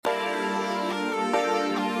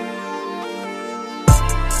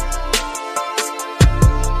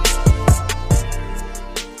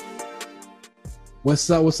What's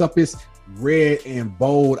up? What's up? It's Red and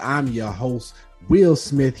Bold. I'm your host, Will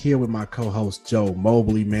Smith, here with my co-host, Joe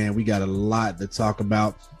Mobley. Man, we got a lot to talk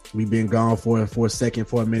about. We've been gone for a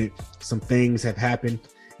minute. Some things have happened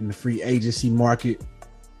in the free agency market.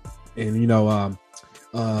 And,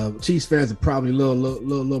 Chiefs fans are probably a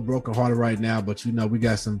little brokenhearted right now, but, we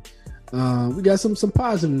got some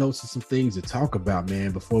positive notes and some things to talk about,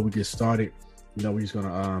 man. Before we get started, we're just going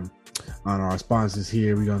to honor our sponsors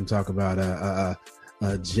here. We're going to talk about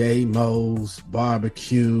J Mo's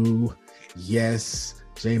Barbecue. Yes,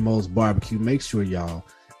 J Mo's Barbecue. Make sure y'all,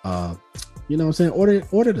 order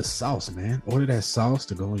the sauce, man. Order that sauce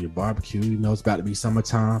to go on your barbecue. It's about to be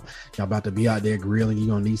summertime. Y'all about to be out there grilling. You're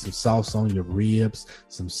going to need some sauce on your ribs,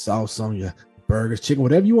 some sauce on your burgers, chicken,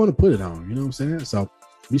 whatever you want to put it on. You know what I'm saying? So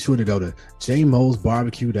be sure to go to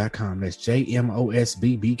jmosbarbecue.com. That's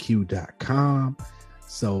JMOSBBQ.com.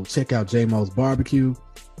 So check out J Mo's Barbecue.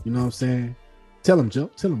 You know what I'm saying? Tell them, Joe.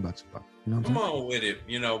 Tell them about your barbecue. Come on with it.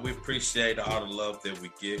 We appreciate all the love that we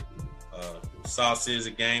get. Sauce is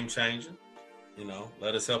a game changer.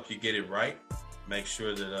 Let us help you get it right. Make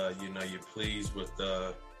sure that, you're pleased with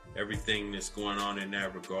everything that's going on in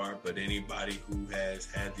that regard. But anybody who has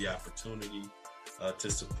had the opportunity to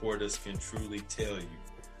support us can truly tell you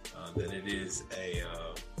that it is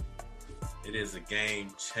a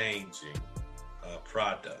game-changing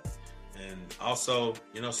product. And also,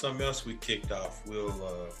 something else we kicked off.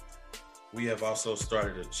 We have also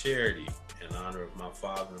started a charity in honor of my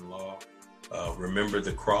father-in-law, Remember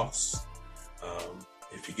the Cross.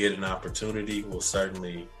 If you get an opportunity, we'll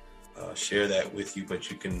certainly share that with you.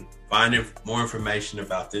 But you can find more information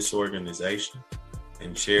about this organization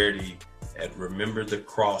and charity at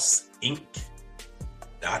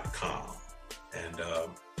rememberthecrossinc.com. And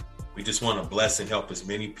we just want to bless and help as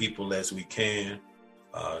many people as we can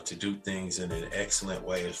to do things in an excellent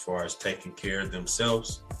way as far as taking care of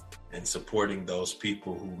themselves and supporting those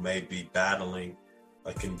people who may be battling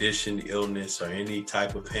a condition, illness, or any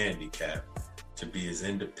type of handicap to be as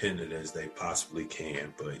independent as they possibly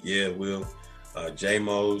can. But yeah,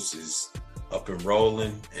 J-Mo's is up and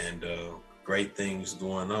rolling and great things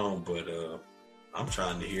going on. But I'm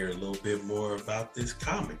trying to hear a little bit more about this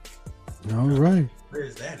comic. All right. Where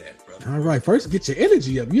is that at, brother? All right. First, get your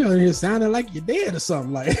energy up. You're here sounding like you're dead or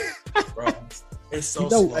something. Like, bro, it's so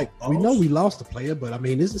slow. We know we lost a player, but I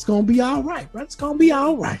mean, this is gonna be all right, bro. It's gonna be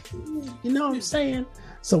all right. You know what I'm saying?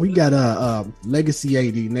 So we got Legacy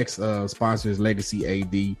AD. Next sponsor is Legacy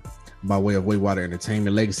AD by way of Waywater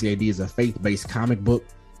Entertainment. Legacy AD is a faith-based comic book.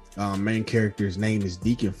 Main character's name is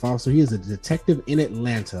Deacon Foster. He is a detective in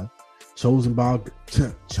Atlanta, chosen by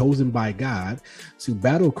God to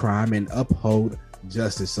battle crime and uphold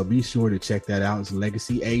justice. So be sure to check that out. It's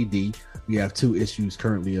Legacy AD. We have 2 issues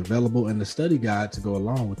currently available and the study guide to go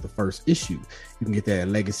along with the first issue. You can get that at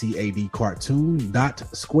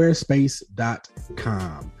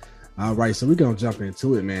legacyadcartoon.squarespace.com. All right, so we're gonna jump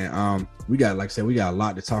into it, man. We got a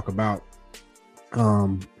lot to talk about.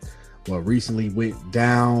 What recently went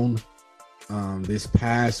down this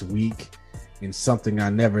past week, and something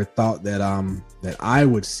I never thought that I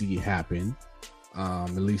would see happen,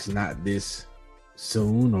 at least not this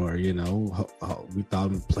soon, or we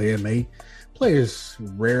thought players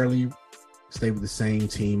rarely stay with the same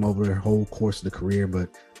team over their whole course of the career, but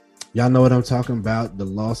y'all know what I'm talking about. The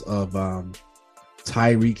loss of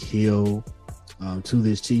Tyreek Hill to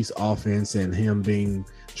this Chiefs offense and him being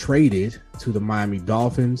traded to the Miami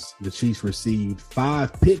Dolphins. The Chiefs received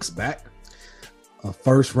 5 picks back, a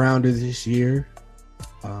first rounder this year,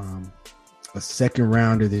 a second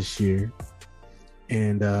rounder this year,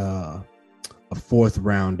 and a 4th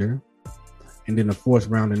rounder, and then a 4th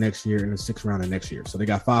rounder next year and a 6th rounder next year. So they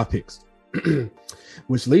got 5 picks,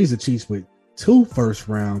 which leaves the Chiefs with 2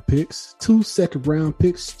 first-round picks, 2 second-round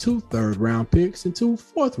picks, 2 third-round picks, and 2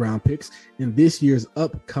 fourth-round picks in this year's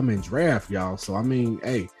upcoming draft, y'all. So I mean,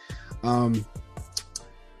 hey,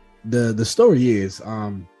 the story is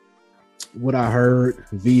what I heard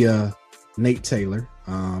via Nate Taylor.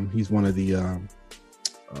 He's one of the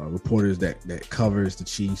reporters that covers the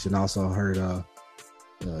Chiefs, and also heard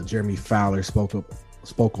Jeremy Fowler spoke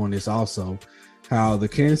on this also, how the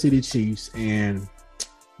Kansas City Chiefs and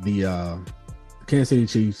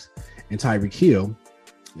Tyreek Hill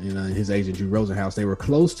and his agent Drew Rosenhaus, they were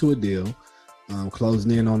close to a deal,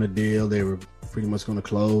 closing in on a deal. They were pretty much going to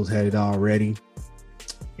close, had it all ready,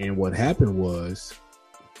 and what happened was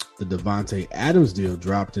the Davante Adams deal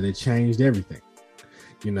dropped, and it changed everything.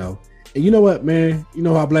 And you know what, man? You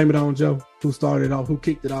know who I blame it on, Joe? Who started it off? Who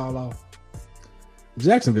kicked it all off?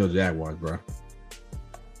 Jacksonville Jaguars, bro.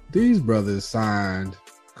 These brothers signed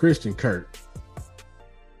Christian Kirk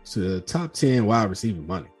to top 10 wide receiver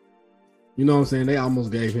money. You know what I'm saying? They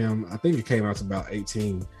almost gave him, I think it came out to about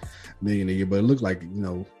 18 million a year, but it looked like, you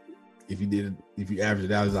know, if you average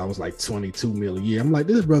it out, it's almost like 22 million a year. I'm like,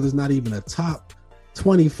 this brother's not even a top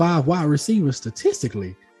 25 wide receiver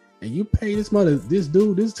statistically. And you pay this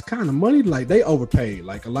dude this kind of money, like they overpaid.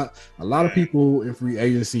 Like a lot of people in free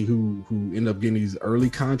agency who end up getting these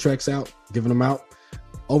early contracts out, giving them out,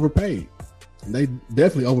 overpaid. And they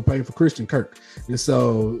definitely overpaid for Christian Kirk. And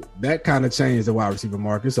so that kind of changed the wide receiver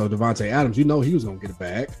market. So Devontae Adams, you know he was gonna get a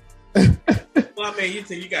bag. Well, I mean,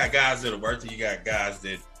 you got guys that are worth it. You got guys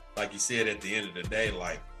that, like you said, at the end of the day,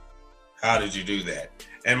 like, how did you do that?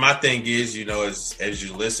 And my thing is, you know, as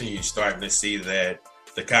you listen, you're starting to see that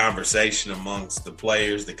the conversation amongst the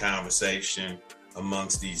players, the conversation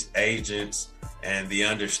amongst these agents, and the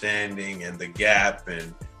understanding and the gap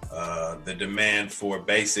and the demand for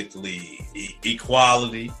basically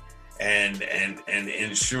equality and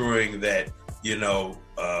ensuring that, you know,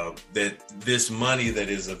 that this money that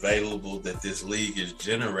is available, that this league is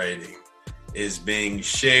generating, is being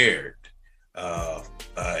shared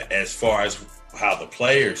as far as how the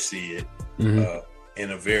players see it.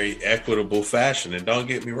 In a very equitable fashion. And don't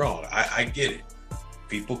get me wrong, I get it.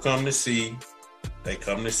 People come to see, they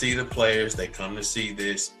come to see the players, they come to see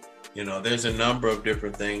this. You know, there's a number of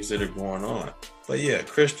different things that are going on. But yeah,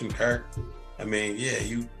 Christian Kirk, I mean, yeah,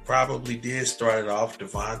 you probably did start it off.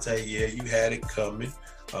 Devontae, yeah, you had it coming.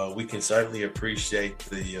 We can certainly appreciate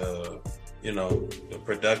the, you know, the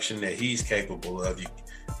production that he's capable of.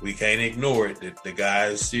 We can't ignore it. The guy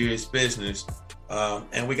is serious business.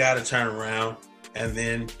 And we got to turn around. And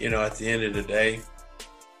then, you know, at the end of the day,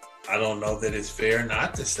 I don't know that it's fair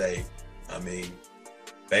not to say, I mean,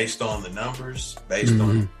 based on the numbers, based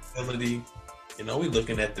on the ability, you know, we're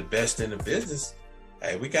looking at the best in the business.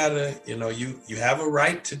 Hey, we got to, you know, you have a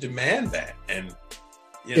right to demand that. And,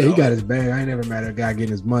 you know, he got his bag. I ain't never mad at a guy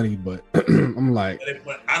getting his money, but I'm like,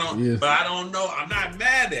 but I don't know. I'm not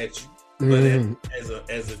mad at you, but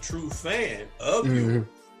as a true fan of you,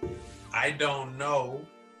 I don't know.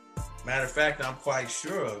 Matter of fact, I'm quite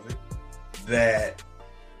sure of it, that,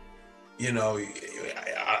 you know,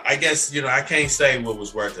 I guess, you know, I can't say what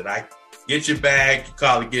was worth it. I get your bag, you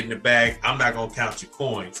call it getting the bag. I'm not going to count your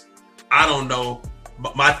coins. I don't know.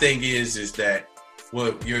 My thing is that,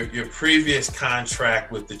 well, your previous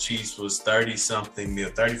contract with the Chiefs was 30-something mil,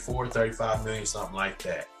 34, 35 million, something like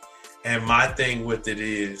that. And my thing with it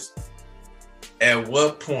is, at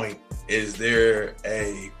what point is there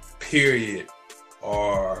a period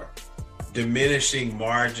or diminishing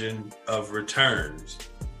margin of returns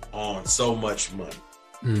on so much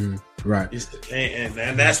money? Right.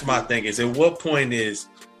 And that's my thing, is at what point is,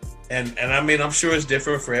 and I mean, I'm sure it's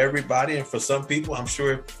different for everybody, and for some people, I'm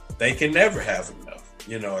sure they can never have enough,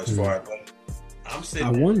 you know, as far as, but I'm sitting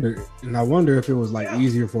I wonder if it was like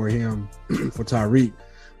easier for him, for Tyreek,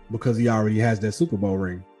 because he already has that Super Bowl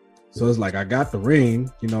ring. So it's like, I got the ring,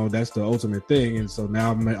 you know, that's the ultimate thing. And so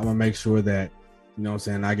now I'm gonna make sure that, you know what I'm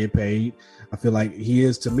saying, I get paid. I feel like he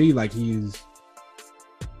is, to me, like he's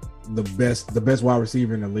the best wide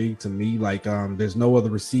receiver in the league to me. Like, there's no other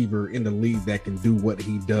receiver in the league that can do what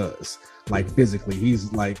he does. Like, physically,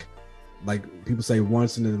 he's like people say,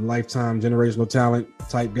 once in a lifetime generational talent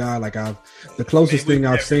type guy. Like, the closest thing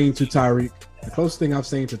I've seen to Tyreek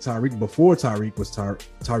before Tyreek was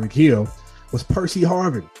Tyreek Hill was Percy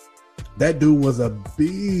Harvin. That dude was a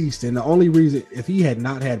beast. And the only reason, if he had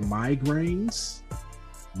not had migraines,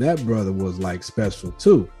 that brother was like special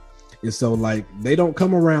too. And so, like, they don't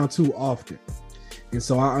come around too often. And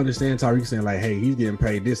so I understand Tyreek saying, like, hey, he's getting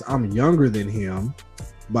paid this. I'm younger than him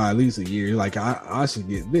by at least a year. Like, I should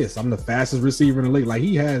get this. I'm the fastest receiver in the league. Like,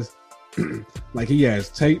 he has like, he has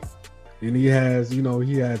tape, and he has, you know,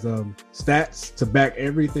 he has stats to back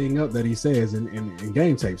everything up that he says in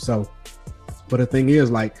game tape. So, but the thing is,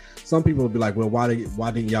 like, some people will be like, well, why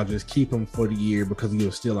didn't y'all just keep him for the year because he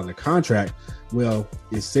was still under contract? Well,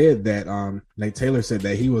 it said that Nate Taylor said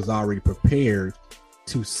that he was already prepared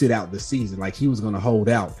to sit out the season. Like, he was going to hold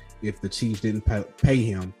out if the Chiefs didn't pay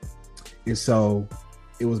him. And so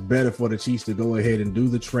it was better for the Chiefs to go ahead and do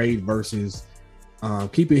the trade versus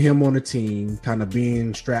keeping him on the team, kind of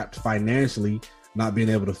being strapped financially, not being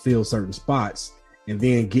able to fill certain spots, and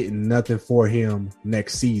then getting nothing for him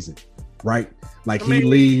next season. Right? Like, he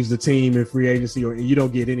leaves the team in free agency, or you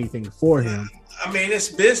don't get anything for him. I mean, it's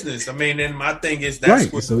business. I mean, and my thing is,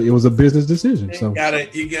 that's right. So it was a business decision. So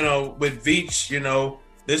you know, with Veach, you know,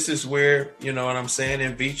 this is where, you know what I'm saying,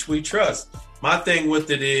 in Veach we trust. My thing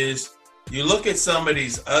with it is, you look at some of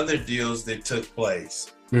these other deals that took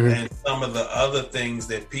place, and some of the other things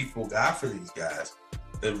that people got for these guys.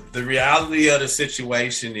 the reality of the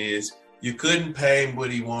situation is you couldn't pay him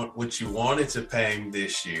what you wanted to pay him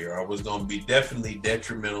this year, or was going to be definitely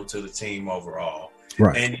detrimental to the team overall.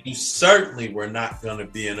 Right. And you certainly were not going to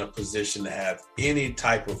be in a position to have any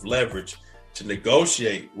type of leverage to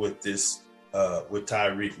negotiate with this with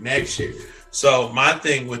Tyreek next year. So my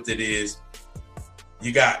thing with it is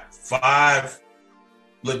you got 5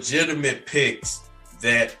 legitimate picks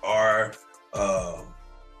that are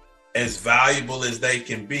as valuable as they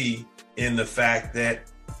can be, in the fact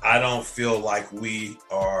that I don't feel like we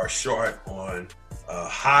are short on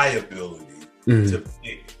high ability to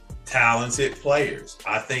pick talented players.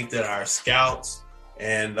 I think that our scouts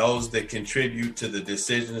and those that contribute to the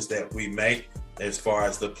decisions that we make as far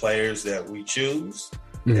as the players that we choose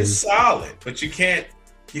is solid. But you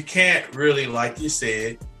can't really, like you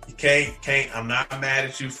said, you can't I'm not mad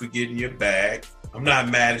at you for getting your bag. I'm not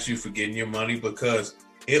mad at you for getting your money, because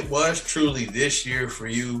it was truly this year for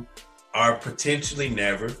you, or potentially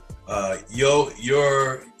never.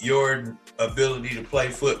 Your ability to play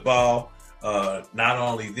football, not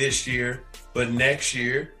only this year but next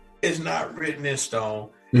year, is not written in stone.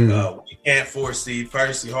 We can't foresee.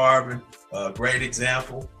 Percy Harvin, great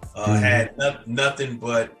example, had nothing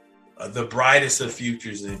but the brightest of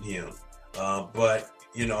futures in him. But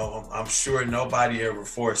I'm sure nobody ever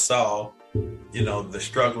foresaw the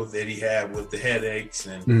struggle that he had with the headaches,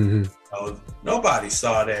 and nobody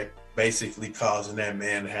saw that basically causing that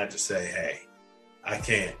man to have to say, hey, I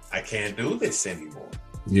can't do this anymore.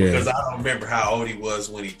 Because I don't remember how old he was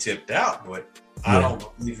when he tipped out, but I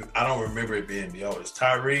don't remember it being the oldest.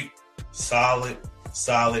 Tyreek, solid,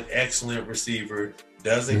 excellent receiver,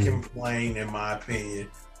 doesn't complain, in my opinion.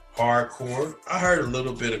 Hardcore. I heard a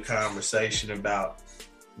little bit of conversation about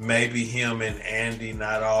maybe him and Andy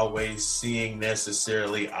not always seeing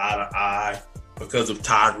necessarily eye to eye because of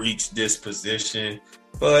Tyreek's disposition.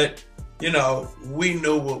 But, we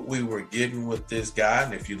knew what we were getting with this guy.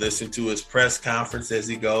 And if you listen to his press conference as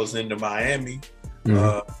he goes into Miami,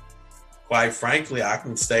 quite frankly, I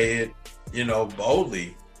can say it,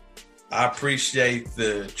 boldly. I appreciate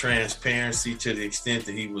the transparency to the extent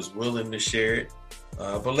that he was willing to share it.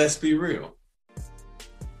 But let's be real.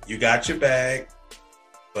 You got your bag,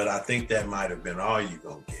 but I think that might have been all you're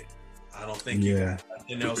going to get. I don't think you got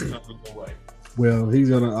nothing else coming your way. Well,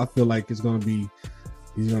 I feel like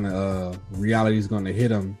reality's going to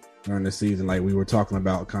hit him during the season. Like we were talking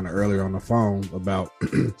about kind of earlier on the phone about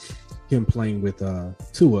him playing with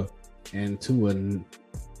Tua, and Tua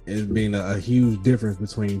is being a huge difference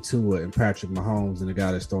between Tua and Patrick Mahomes and the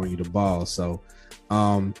guy that's throwing you the ball. So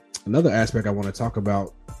another aspect I want to talk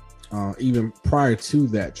about, even prior to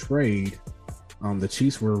that trade, the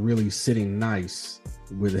Chiefs were really sitting nice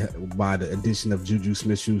by the addition of Juju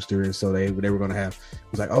Smith-Schuster, and so they were going to have,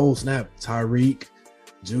 it was like, oh snap, Tyreek,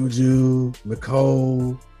 Juju,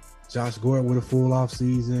 Nicole, Josh Gordon with a full off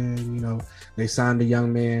season. They signed a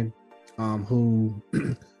young man who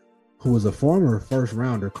was a former first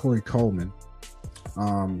rounder, Corey Coleman.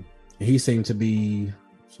 He seemed to be,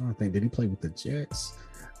 I'm trying to think, did he play with the Jets?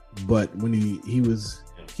 But when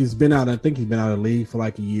he's been out, I think he's been out of the league for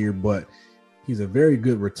like a year, but he's a very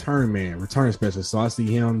good return specialist. So I see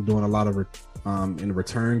him doing a lot of in the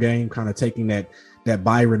return game, kind of taking that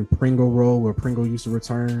Byron Pringle role where Pringle used to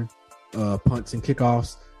return punts and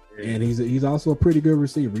kickoffs. And he's also a pretty good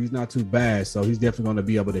receiver. He's not too bad, so he's definitely going to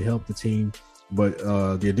be able to help the team. But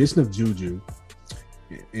the addition of Juju,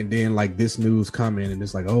 and then like this news coming, and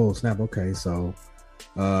it's like, oh snap, okay, so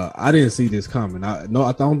I didn't see this coming. I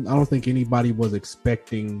don't think anybody was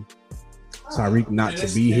expecting Tyreek not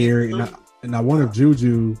to be here, and I wonder if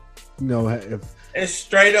Juju, if it's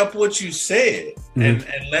straight up what you said, and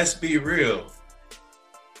let's be real.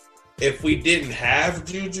 If we didn't have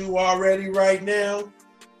Juju already right now,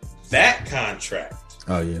 that contract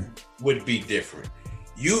would be different.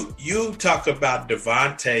 You talk about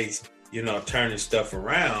Devontae, turning stuff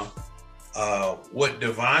around. What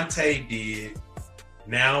Devontae did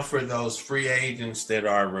now for those free agents that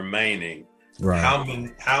are remaining, right?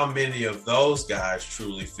 How many of those guys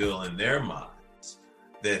truly feel in their minds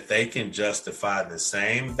that they can justify the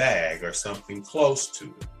same bag or something close to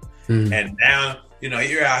it? And now,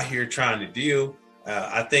 you're out here trying to deal.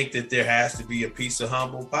 I think that there has to be a piece of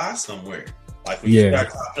humble pie somewhere. Like when you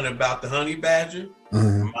start talking about the honey badger,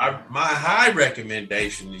 my high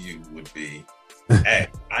recommendation to you would be, hey,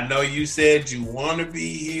 I know you said you want to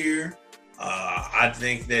be here. I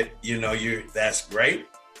think that, that's great.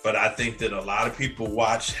 But I think that a lot of people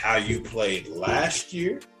watch how you played last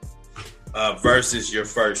year versus your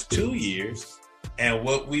first 2 years. And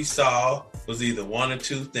what we saw was either one or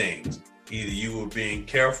two things. Either you were being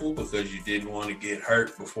careful because you didn't want to get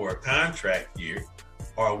hurt before a contract year,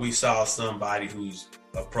 or we saw somebody who's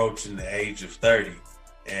approaching the age of 30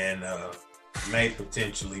 and may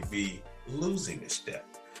potentially be losing a step.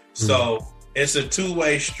 So it's a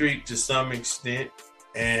two-way street to some extent.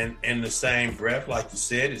 And in the same breath, like you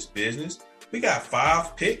said, it's business. We got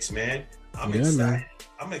 5 picks, man. I'm excited. Man.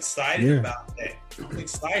 I'm excited about that. I'm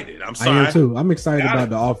excited. I'm sorry. I am too. I'm excited about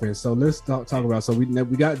the offense. So let's talk about. So we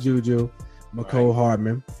got Juju, Mecole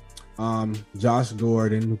Hardman, Josh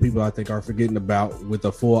Gordon, who people I think are forgetting about with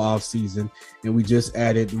a full off season, and we just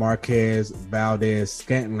added Marquez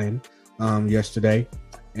Valdes-Scantling yesterday,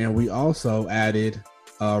 and we also added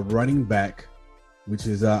running back, which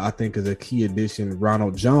is I think is a key addition,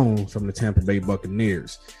 Ronald Jones from the Tampa Bay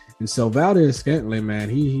Buccaneers. And so Valdes-Scantling, man,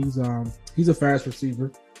 he's a fast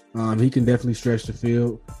receiver. He can definitely stretch the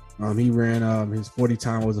field. He ran his 40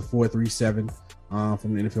 time was a 4.37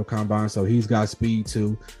 from the NFL Combine, so he's got speed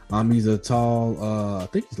too. He's a tall, I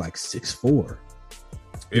think he's like 6'4".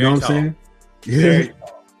 You know what I'm saying? Yeah.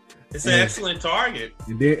 It's an excellent target.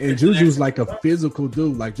 And Juju's like a physical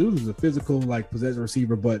dude. Like Juju's a physical, like possession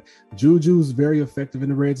receiver, but Juju's very effective in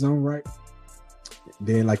the red zone, right?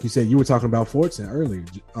 Then, like you said, you were talking about Fortson earlier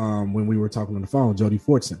when we were talking on the phone, Jody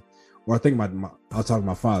Fortson. Or I think I was talking to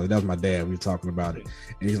my father. That was my dad. We were talking about it,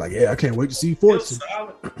 and he's like, "Yeah, I can't wait to see Fortson."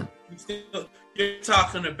 You're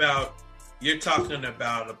talking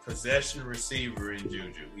about a possession receiver in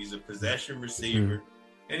Juju. He's a possession receiver,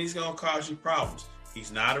 and he's gonna cause you problems.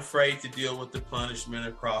 He's not afraid to deal with the punishment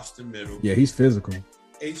across the middle. Yeah, he's physical.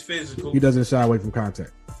 He's physical. He doesn't shy away from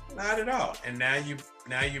contact. Not at all. And now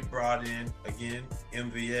you brought in again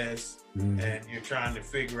MVS, and you're trying to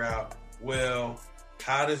figure out, well,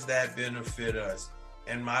 how does that benefit us?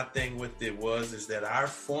 And my thing with it is that our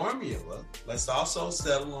formula, let's also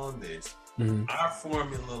settle on this. Our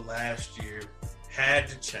formula last year had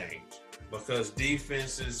to change because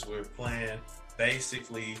defenses were playing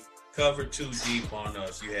basically cover too deep on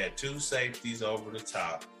us. You had 2 safeties over the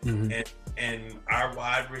top, and our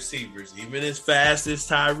wide receivers, even as fast as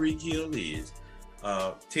Tyreek Hill is,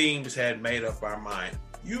 teams had made up our mind.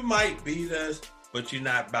 You might beat us, but you're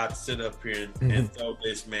not about to sit up here and throw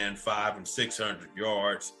this man 500 and 600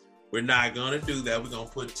 yards. We're not going to do that. We're going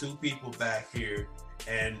to put 2 people back here,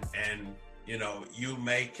 and you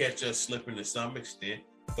may catch us slipping to some extent,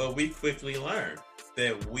 but we quickly learned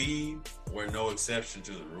that we were no exception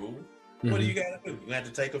to the rule. What do you got to do? You have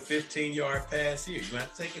to take a 15-yard pass here. You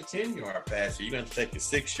have to take a 10-yard pass here. You have to take a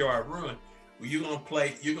 6-yard run. Well, you're gonna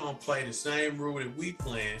play the same rule that we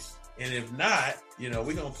plan. And if not, we're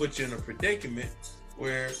going to put you in a predicament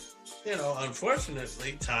where,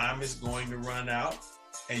 unfortunately, time is going to run out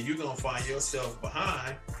and you're going to find yourself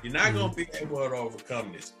behind. You're not going to be able to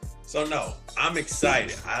overcome this. So, no, I'm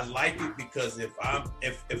excited. I like it because if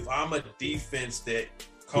I'm a defense that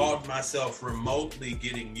called myself remotely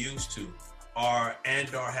getting used to or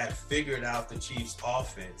have figured out the Chiefs'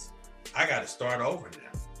 offense, I got to start over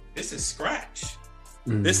now. This is scratch.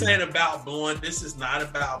 This is not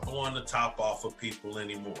about blowing the top off of people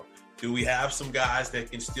anymore. Do we have some guys that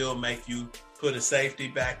can still make you put a safety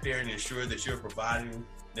back there and ensure that you're providing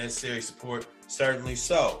necessary support? Certainly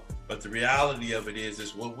so. But the reality of it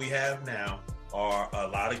is what we have now are a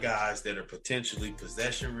lot of guys that are potentially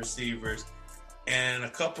possession receivers, and a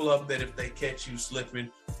couple of them that if they catch you slipping,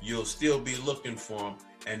 you'll still be looking for them,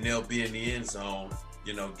 and they'll be in the end zone,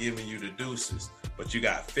 giving you the deuces. But you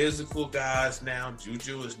got physical guys now.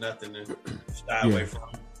 Juju is nothing to shy away from.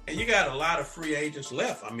 And you got a lot of free agents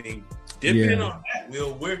left. I mean, depending on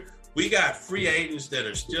that, we got free agents that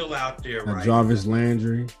are still out there, right? Jarvis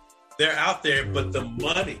Landry. They're out there, but the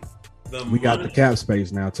money. We got the cap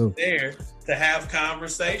space now too. There to have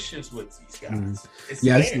conversations with these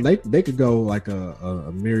guys. They could go like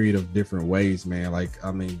a myriad of different ways, man. Like,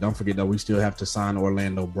 I mean, don't forget that we still have to sign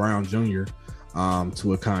Orlando Brown Jr.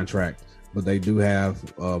 To a contract. But they do have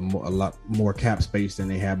a lot more cap space than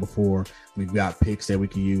they had before. We've got picks that we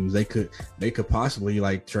can use. They could possibly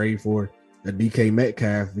like trade for a DK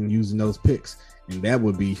Metcalf and using those picks, and that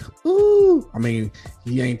would be ooh. I mean,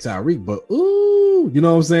 he ain't Tyreek, but ooh, you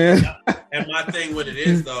know what I'm saying? And my thing with it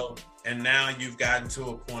is though, and now you've gotten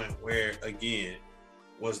to a point where again,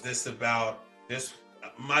 was this about this?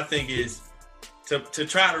 My thing is to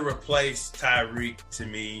try to replace Tyreek to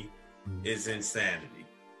me is insanity.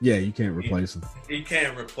 Yeah, you can't replace him. You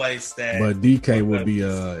can't replace that. But DK would be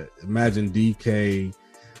imagine DK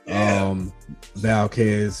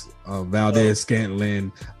Valdez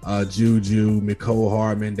Scantling, Juju, Mecole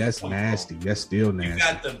Hardman. That's nasty. That's still nasty. You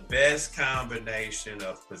got the best combination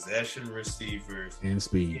of possession receivers and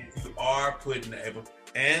speed. You are putting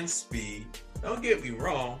and speed. Don't get me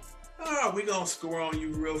wrong. We're going to score on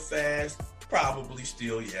you real fast. Probably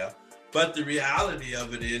still, yeah. But the reality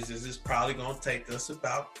of it is it's probably going to take us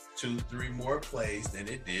about 2-3 more plays than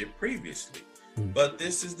it did previously. But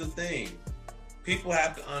this is the thing. People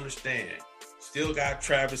have to understand. Still got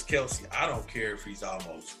Travis Kelce. I don't care if he's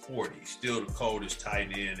almost 40. Still the coldest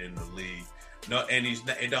tight end in the league. No, and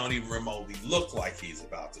it don't even remotely look like he's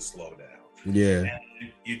about to slow down. Yeah.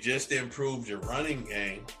 And you just improved your running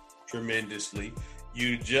game tremendously.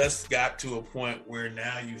 You just got to a point where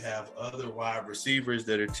now you have other wide receivers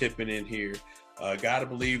that are tipping in here. Got to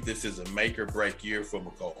believe this is a make or break year for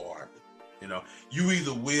Mecole Hardman. You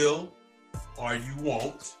either will or you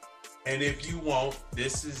won't. And if you won't,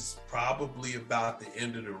 this is probably about the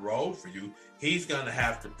end of the road for you. He's going to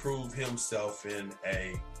have to prove himself in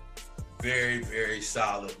a very, very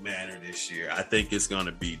solid manner this year. I think it's going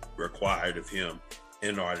to be required of him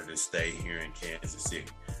in order to stay here in Kansas City.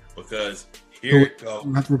 Because here it goes.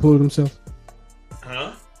 Have to prove himself?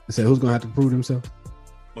 Huh? I said, who's going to have to prove himself?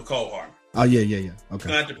 Mecole Hardman. Oh, yeah. Okay. Going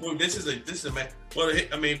to have to prove this is a man. Well,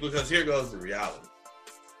 I mean, because here goes the reality.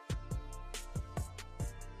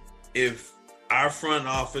 If our front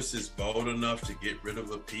office is bold enough to get rid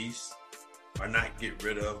of a piece, or not get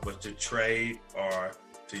rid of, but to trade or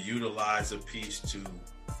to utilize a piece to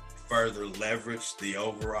further leverage the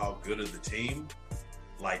overall good of the team,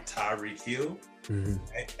 like Tyreek Hill,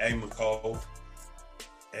 hey Mecole,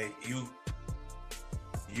 hey, you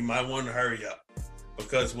might want to hurry up,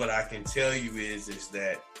 because what I can tell you is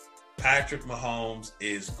that Patrick Mahomes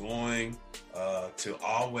is going to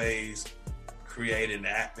always create an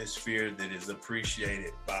atmosphere that is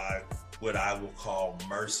appreciated by what I will call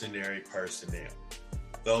mercenary personnel.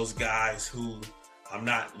 Those guys who I'm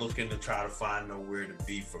not looking to try to find nowhere to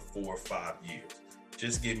be for 4 or 5 years.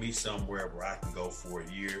 Just give me somewhere where I can go for a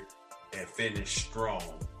year and finish strong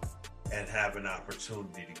and have an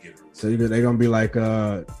opportunity to get a reward. So they're going to be like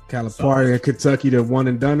Calipari and Kentucky, the one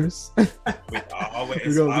and doners? We're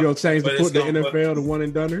going to change the NFL to one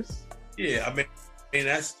and doners? Yeah, I mean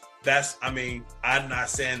that's I'm not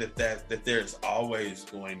saying that there's always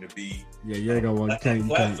going to be you ain't gonna can't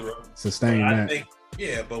sustain that.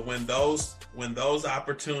 But when those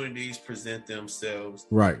opportunities present themselves,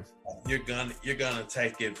 right, you're gonna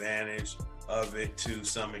take advantage of it to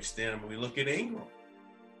some extent. I mean, we look at Ingram.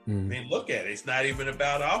 I mean, look at it. It's not even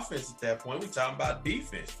about offense at that point. We're talking about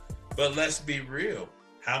defense. But let's be real.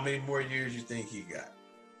 How many more years you think he got?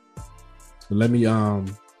 So let me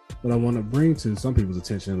what I want to bring to some people's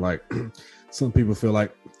attention, like some people feel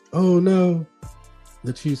like, oh no,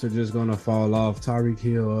 the Chiefs are just gonna fall off. Tyreek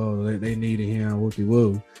Hill, oh, they needed him, whoopie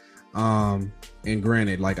woo. And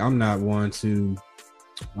granted, like I'm not one to,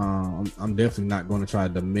 I'm definitely not going to try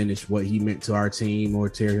to diminish what he meant to our team or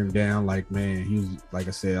tear him down. Like, man, he was, like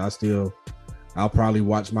I said, I'll probably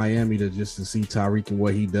watch Miami to see Tyreek and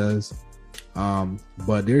what he does.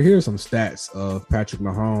 But here's some stats of Patrick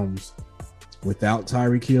Mahomes without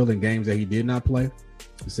Tyreek Hill in games that he did not play.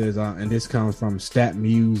 It says, and this comes from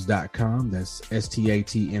statmuse.com. That's STATMUSE.com.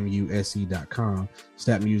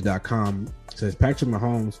 Statmuse.com says Patrick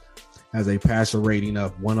Mahomes has a passer rating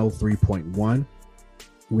of 103.1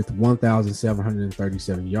 with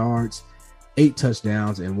 1,737 yards, 8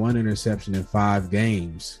 touchdowns, and 1 interception in 5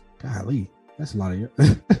 games. Golly, that's a lot of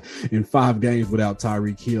in 5 games without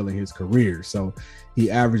Tyreek Hill in his career. So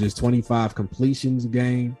he averages 25 completions a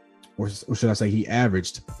game. Or should I say he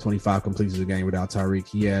averaged 25 completions a game without Tyreek.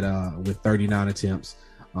 He had, with 39 attempts,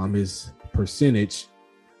 his percentage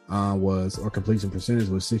completion percentage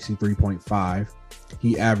was 63.5.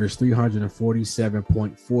 He averaged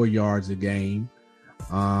 347.4 yards a game,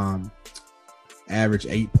 averaged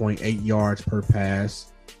 8.8 yards per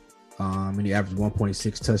pass, and he averaged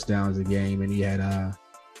 1.6 touchdowns a game. And he had,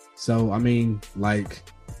 so, I mean, like,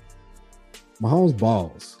 Mahomes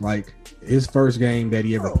balls. Like, his first game that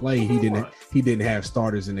he ever played, he didn't have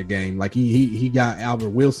starters in the game. Like he got Albert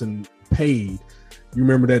Wilson paid. You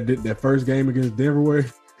remember that first game against Denver where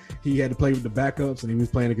he had to play with the backups and he was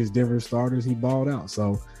playing against Denver starters. He balled out.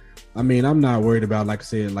 So, I mean, I'm not worried about, like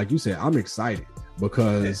you said, I'm excited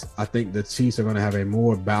because I think the Chiefs are going to have a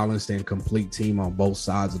more balanced and complete team on both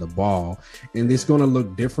sides of the ball, and it's going to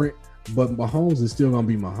look different. But Mahomes is still going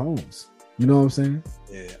to be Mahomes. You know what I'm saying?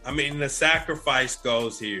 Yeah. I mean, the sacrifice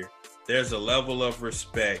goes here. There's a level of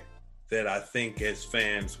respect that I think as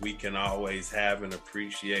fans we can always have and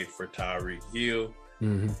appreciate for Tyreek Hill.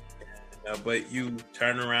 But you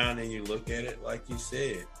turn around and you look at it like you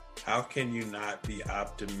said. How can you not be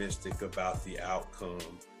optimistic about the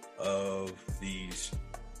outcome of these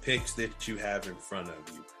picks that you have in front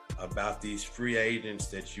of you, about these free agents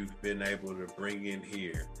that you've been able to bring in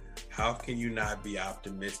here? How can you not be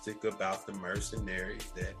optimistic about the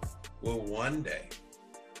mercenaries that will one day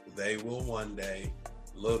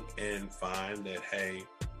look and find that, hey,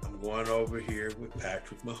 I'm going over here with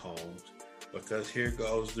Patrick Mahomes, because here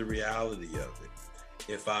goes the reality of it.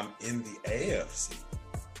 If I'm in the AFC,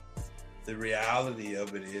 the reality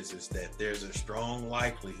of it is that there's a strong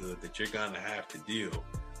likelihood that you're going to have to deal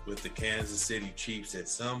with the Kansas City Chiefs at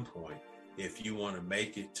some point if you want to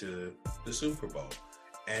make it to the Super Bowl.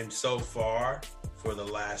 And so far, for the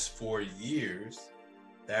last 4 years,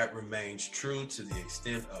 that remains true to the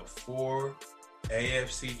extent of 4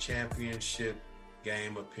 AFC Championship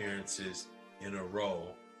game appearances in a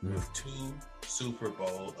row, with 2 Super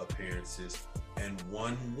Bowl appearances and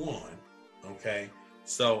 1 won. Okay.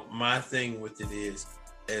 So my thing with it is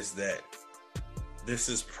that this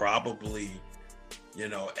is probably,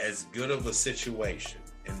 as good of a situation,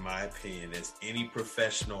 in my opinion, as any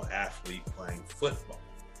professional athlete playing football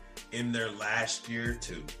in their last year or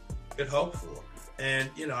two could hope for. And,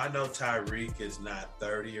 I know Tyreek is not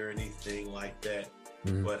 30 or anything like that,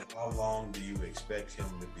 but how long do you expect him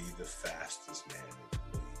to be the fastest man in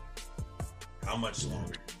the league? How much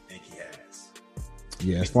longer do you think he has?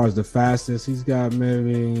 Yeah, as far as the fastest, he's got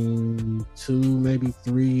maybe 2, maybe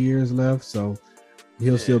 3 years left. So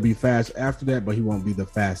he'll still be fast after that, but he won't be the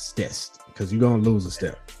fastest because you're going to lose a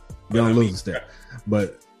step. You're going to lose a step.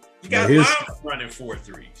 But you got linemen running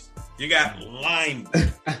 4.3s. You got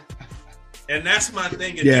linemen. And that's my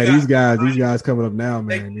thing. Yeah, these guys coming up now,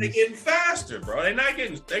 man. They're getting faster, bro.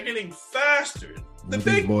 They're getting faster.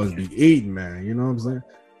 These boys be eating, man. You know what I'm saying?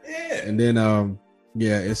 Yeah. And then,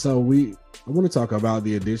 and so I want to talk about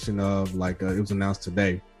the addition of, it was announced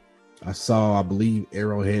today. I believe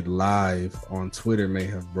Arrowhead Live on Twitter may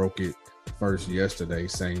have broke it first yesterday,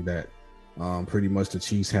 saying that pretty much the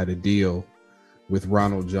Chiefs had a deal with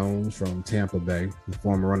Ronald Jones from Tampa Bay, the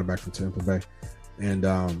former running back from Tampa Bay. And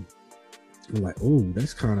I'm like, oh,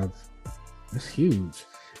 that's huge.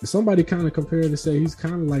 And somebody kind of compared to say he's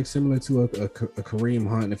kind of like similar to a Kareem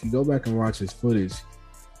Hunt. And if you go back and watch his footage,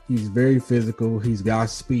 he's very physical. He's got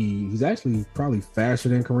speed. He's actually probably faster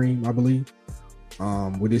than Kareem, I believe,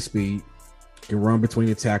 with his speed. Can run between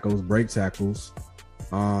the tackles, break tackles.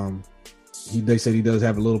 They said he does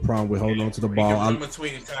have a little problem with holding on to the ball. He can run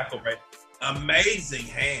between the tackle, right? Amazing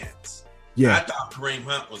hands. Yeah. I thought Kareem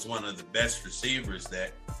Hunt was one of the best receivers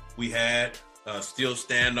that we had. Still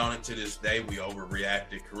stand on it to this day. We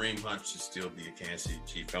overreacted. Kareem Hunt should still be a Kansas City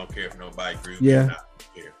Chief. Don't care if nobody agrees with it.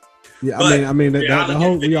 Here. Yeah, I mean, the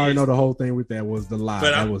whole we already know the whole thing with that was the lie.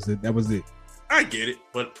 That was it. I get it,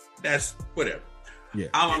 but that's whatever. Yeah.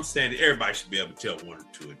 All I'm saying is everybody should be able to tell 1 or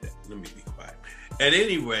 2 a day. Let me be quiet. At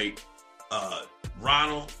any rate,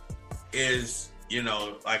 Ronald is,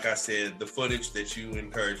 like I said, the footage that you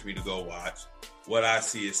encouraged me to go watch, what I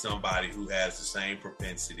see is somebody who has the same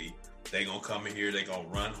propensity. They're going to come in here, they're going to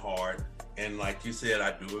run hard. And like you said,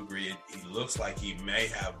 I do agree. He looks like he may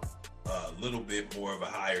have a little bit more of a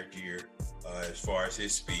higher gear as far as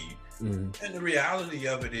his speed. Mm-hmm. And the reality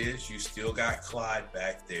of it is you still got Clyde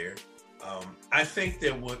back there. I think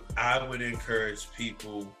that what I would encourage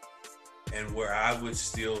people, and where I would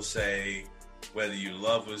still say, whether you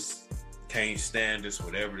love us, can't stand us,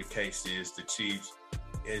 whatever the case is, the Chiefs,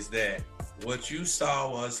 is that what you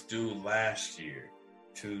saw us do last year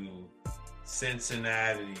to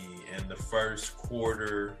Cincinnati in the first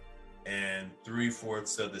quarter and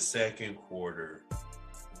 3/4 of the second quarter,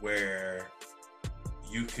 where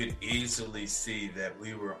you could easily see that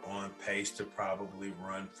we were on pace to probably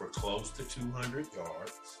run for close to 200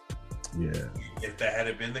 yards. Yeah. If that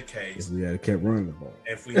had been the case. If we had kept running the ball.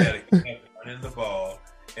 If we had kept running the ball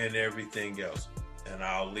and everything else. And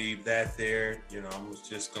I'll leave that there. I'm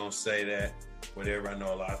just going to say that. Whatever. I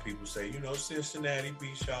know a lot of people say, Cincinnati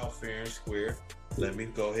beat y'all fair and square. Let me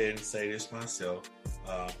go ahead and say this myself.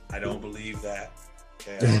 I don't believe that.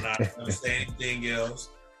 Okay? I'm not going to say anything else.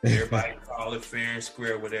 Everybody call it fair and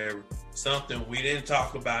square, whatever. Something we didn't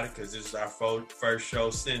talk about it because this is our first show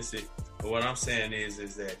since it. But what I'm saying is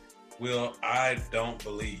that, Will, I don't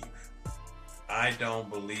believe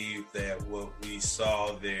that what we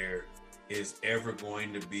saw there is ever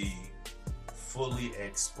going to be fully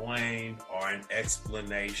explained or an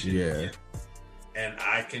explanation. Yeah. And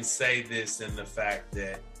I can say this in the fact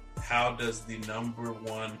that how does the number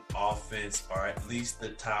 1 offense, or at least the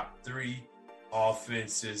top 3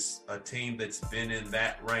 offenses, a team that's been in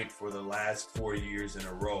that rank for the last 4 years in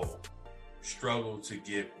a row, struggle to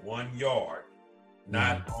get 1 yard,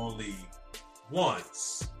 not only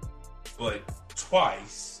once, but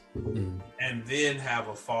twice, and then have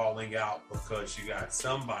a falling out because you got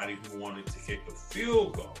somebody who wanted to kick a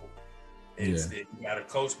field goal. Instead, you got a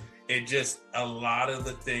coach. It just, a lot of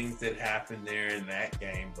the things that happened there in that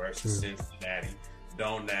game versus Cincinnati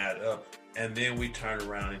don't add up. And then we turn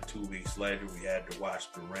around and 2 weeks later, we had to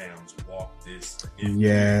watch the Rams walk this.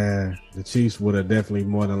 Yeah, the Chiefs would have definitely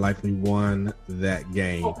more than likely won that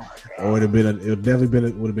game, or it would have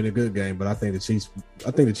been a good game. But I think the Chiefs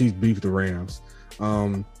beat the Rams.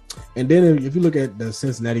 And then if you look at the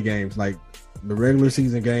Cincinnati games, like the regular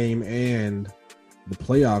season game and the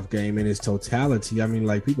playoff game in its totality, I mean,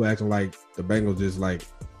 like people acting like the Bengals just like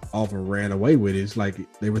often ran away with it. It's like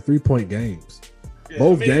they were 3-point games. Yeah,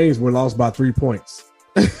 both games were lost by 3 points.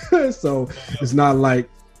 So it's not like,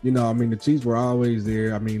 the Chiefs were always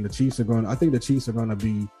there. I mean, I think the Chiefs are going to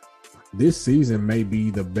be, this season may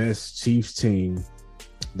be the best Chiefs team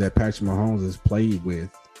that Patrick Mahomes has played with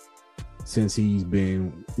since he's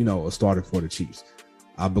been, a starter for the Chiefs.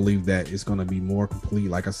 I believe that it's going to be more complete,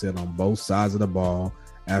 like I said, on both sides of the ball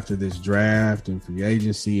after this draft and free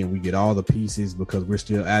agency, and we get all the pieces because we're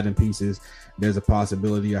still adding pieces. There's a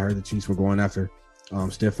possibility. I heard the Chiefs were going after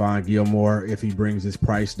Stephon Gilmore. If he brings his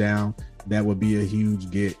price down, that would be a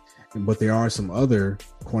huge get. But there are some other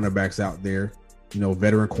cornerbacks out there,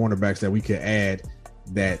 veteran cornerbacks that we could add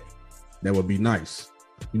that would be nice.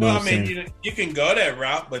 You can go that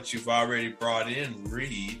route, but you've already brought in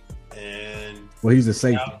Reed. Well, he's a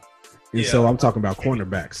safety. And so I'm talking about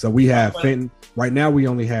cornerbacks. So we have Fenton. Right now we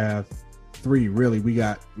only have 3, really. We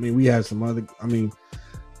have some other,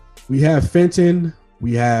 we have Fenton,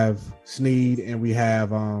 we have Snead, and we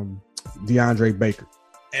have DeAndre Baker.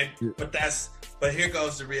 But here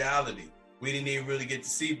goes the reality. We didn't even really get to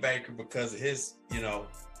see Baker because of his,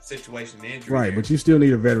 situation and injury. Right, but you still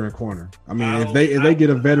need a veteran corner. If they get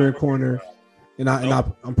a veteran corner, and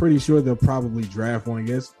I'm pretty sure they'll probably draft one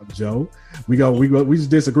against Joe. We just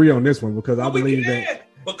disagree on this one because I believe that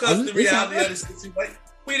because the reality of the situation,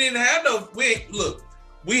 we didn't have no. We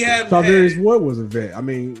haven't. Tarvarius Ward was a vet.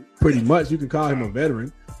 Pretty much you can call him a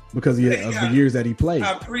veteran because of the years that he played.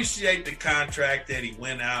 I appreciate the contract that he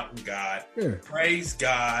went out and got. Yeah. Praise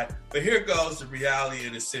God. But here goes the reality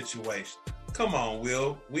of the situation. Come on,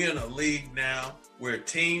 Will. We're in a league now where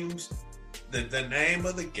teams. The name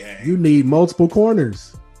of the game. You need multiple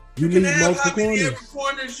corners. You need multiple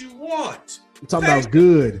corners you want. I'm talking about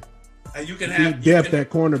good. And you can have depth at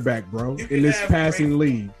cornerback, bro. In this passing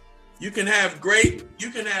league, you can have great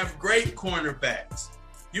cornerbacks.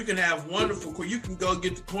 You can have wonderful. You can go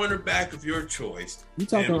get the cornerback of your choice. You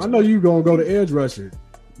talking? I know you're gonna go to edge rusher,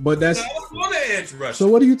 but that's. I don't want to edge rusher. So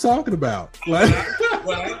what are you talking about? What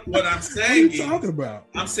I'm saying what are you talking about?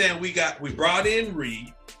 I'm saying we brought in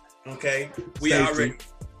Reed. Okay, we are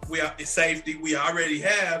safety. We already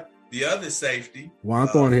have the other safety. Juan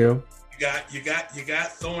Thornhill. You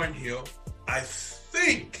got Thornhill. I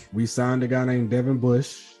think we signed a guy named Devin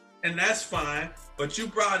Bush, and that's fine. But you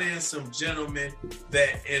brought in some gentlemen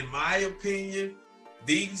that, in my opinion,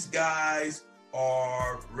 these guys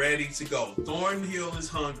are ready to go. Thornhill is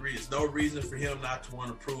hungry. There's no reason for him not to want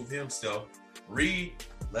to prove himself. Reed.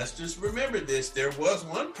 Let's just remember this. There was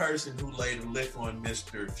one person who laid a lick on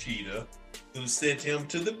Mr. Cheetah who sent him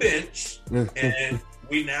to the bench. And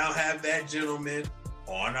we now have that gentleman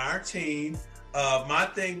on our team. My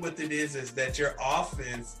thing with it is that your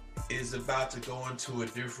offense is about to go into a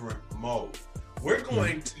different mode.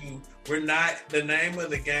 The name of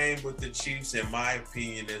the game with the Chiefs, in my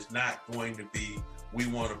opinion, is not going to be, we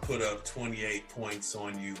want to put up 28 points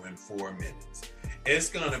on you in 4 minutes. It's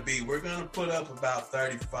going to be, we're going to put up about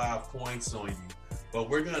 35 points on you, but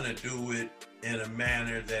we're going to do it in a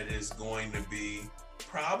manner that is going to be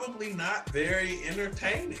probably not very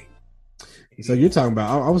entertaining. So you're talking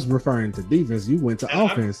about, I was referring to defense. You went to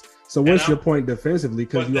offense. So what's your point defensively?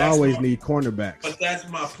 Because you always need cornerbacks. But that's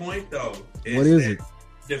my point, though. What is it?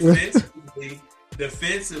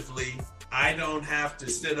 Defensively, I don't have to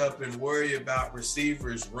sit up and worry about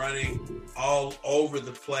receivers running all over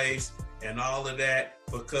the place and all of that,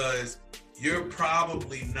 because you're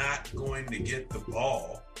probably not going to get the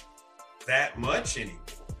ball that much anymore.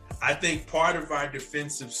 I think part of our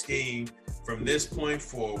defensive scheme from this point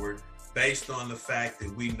forward, based on the fact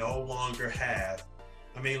that we no longer have,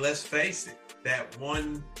 let's face it, that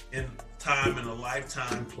one in time in a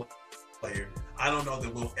lifetime player. I don't know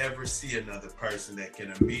that we'll ever see another person that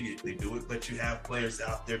can immediately do it, but you have players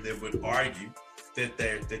out there that would argue that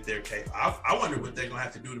they're capable. I wonder what they're gonna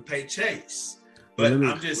have to do to pay Chase. But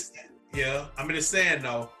I'm just saying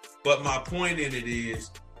though. But my point in it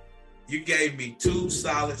is, You gave me two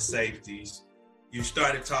solid safeties. You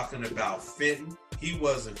started talking about Fenton. He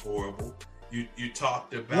wasn't horrible. You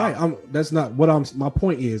talked about right. That's not what my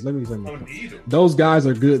point is. Let me say my point. Those guys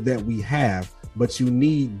are good that we have, but you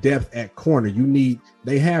need depth at corner.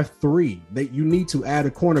 They have three. You need to add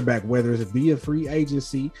a cornerback, whether it's via free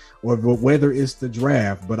agency or whether it's the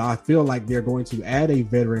draft. But I feel like they're going to add a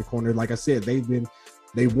veteran corner. Like I said,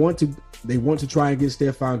 they want to try and get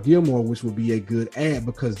Stephon Gilmore, which would be a good add,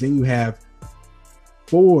 because then you have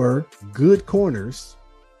 4 good corners.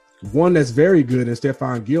 One that's very good is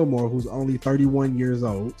Stephon Gilmore, who's only 31 years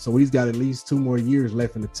old. So he's got at least 2 more years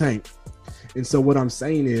left in the tank. And so what I'm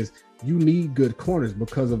saying is you need good corners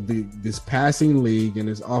because of this passing league and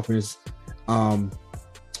this offense.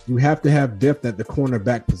 You have to have depth at the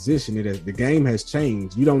cornerback position. The game has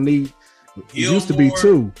changed. You don't need – it used to be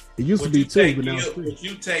 2. It used to be 2, but now it's 3. Would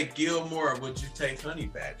you take Gilmore or would you take Honey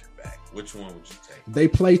Badger back? Which one would you take? They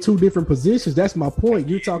play 2 different positions. That's my point.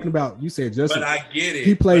 You're talking about – you said Justin. But I get it.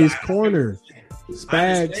 He plays corner.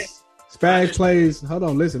 Spags plays – hold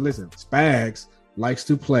on, listen. Spags likes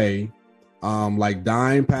to play like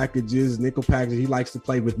dime packages, nickel packages. He likes to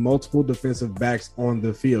play with multiple defensive backs on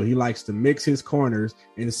the field. He likes to mix his corners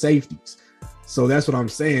and safeties. So that's what I'm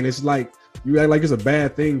saying. It's like you act like it's a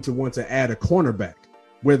bad thing to want to add a cornerback.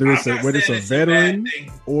 Whether it's a veteran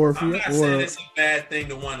or I'm not saying it's a bad thing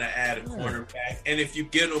to want to add a cornerback, and if you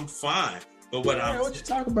get them, fine. But what you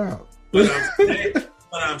talking about? What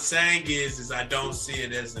I'm saying is I don't see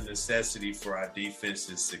it as a necessity for our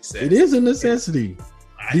defense's success. It is a necessity.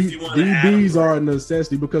 DBs are a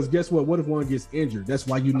necessity because guess what? What if one gets injured? That's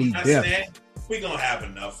why you need depth. We're gonna have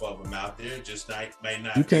enough of them out there. Just may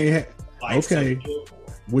not. You can't have. Okay.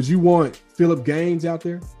 Would you want Philip Gaines out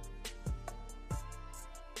there?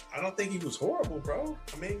 I don't think he was horrible, bro.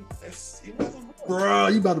 I mean, he wasn't horrible. Bro,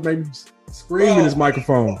 you about to make me scream in his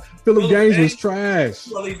microphone. Philip Gaines was trash.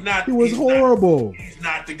 Well, he's not. He was horrible. He's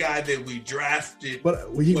not the guy that we drafted.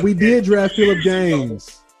 But we did draft Philip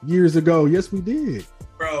Gaines years ago. Yes, we did.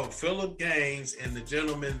 Bro, Philip Gaines and the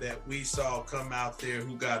gentleman that we saw come out there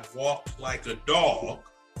who got walked like a dog,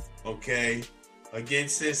 okay,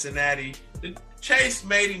 against Cincinnati. Chase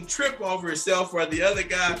made him trip over himself, or the other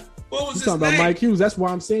guy. What was his name? Talking about Mike Hughes. That's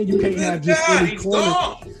why I'm saying you can't have just any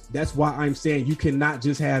corner. That's why I'm saying you cannot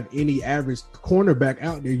just have any average cornerback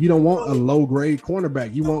out there. You don't want a low grade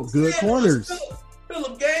cornerback. You want good corners.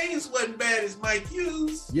 Philip Gaines wasn't bad as Mike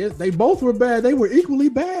Hughes. Yes, they both were bad. They were equally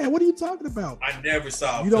bad. What are you talking about? I never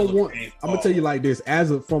saw. You don't want. I'm gonna tell you like this: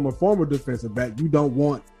 from a former defensive back, you don't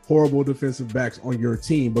want horrible defensive backs on your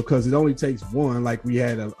team because it only takes one. Like we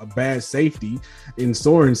had a bad safety in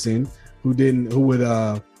Sorensen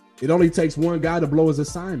it only takes one guy to blow his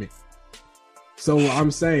assignment. So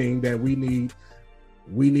I'm saying that we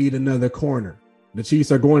need another corner. The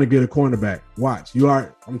Chiefs are going to get a cornerback. Watch.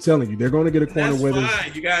 I'm telling you, they're going to get a corner. That's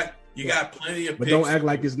fine. You got plenty of. But don't act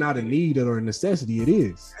like it's not a need or a necessity. It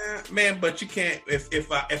is. Man, but you can't.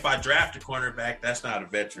 If I draft a cornerback, that's not a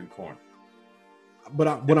veteran corner.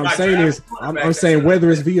 But what I'm saying is, I'm saying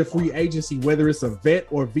whether it's via free agency, whether it's a vet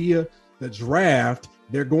or via the draft,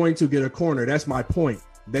 they're going to get a corner. That's my point.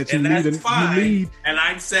 That and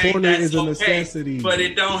I'm saying that's a necessity, but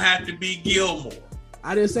it don't have to be Gilmore.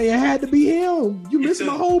 I didn't say it had to be him. You missed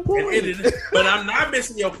my whole point. But I'm not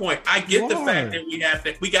missing your point. I get the fact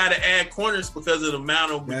that we got to add corners because of the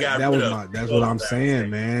amount of That's what I'm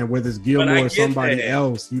saying, man. Whether it's Gilmore or somebody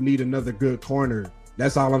else, you need another good corner.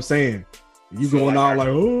 That's all I'm saying. You going all like,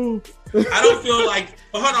 oh. I don't feel like.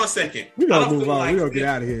 Hold on a second. We gotta move on. We gotta get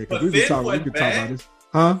out of here because we can talk about this.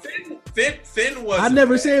 Huh? Fenton was. I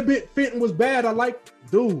never said Fenton was bad.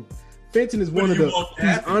 Fenton is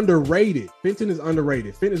he's underrated. Fenton is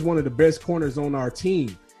underrated. Fenton is one of the best corners on our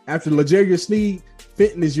team. After L'Jarius Sneed,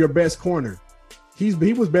 Fenton is your best corner. He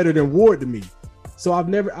was better than Ward to me. So I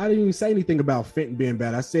didn't even say anything about Fenton being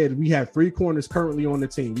bad. I said we have 3 corners currently on the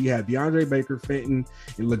team. We have DeAndre Baker, Fenton,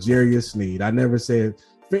 and L'Jarius Sneed. I never said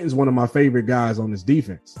Fenton's one of my favorite guys on this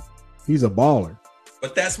defense. He's a baller.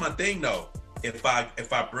 But that's my thing though. If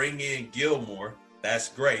I bring in Gilmore, that's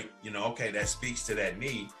great. Okay, that speaks to that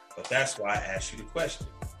need. But that's why I asked you the question.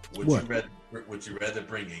 Would you rather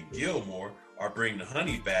bring in Gilmore or bring the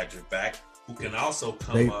Honey Badger back, who can also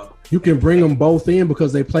come up? You can bring them both in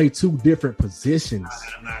because they play 2 different positions.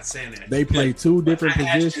 I'm not saying that. They play 2 different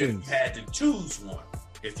positions. If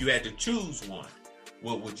you had to choose one,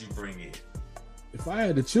 what would you bring in? If I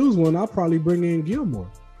had to choose one, I'd probably bring in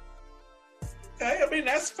Gilmore. Okay, I mean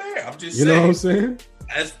that's fair. I'm just saying. You know what I'm saying?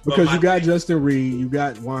 Because you got thing. Justin Reed, you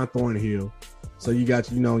got Juan Thornhill. So you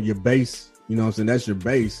got, your base, you know what I'm saying? That's your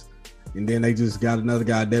base. And then they just got another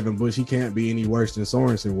guy, Devin Bush. He can't be any worse than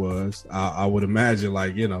Sorensen was. I would imagine,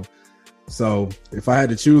 like, you know. So if I had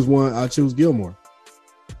to choose one, I'd choose Gilmore.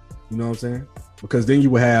 You know what I'm saying? Because then you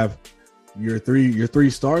would have your three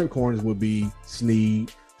starting corners would be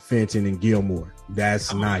Snead, Fenton, and Gilmore.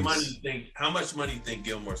 That's nice. How much money do you think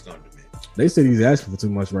Gilmore's going to demand? They said he's asking for too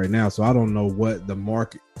much right now, so I don't know what the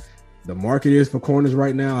market is for corners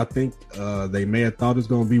right now. I think they may have thought it's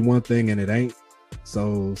going to be one thing and it ain't.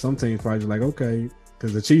 So some teams probably like, okay,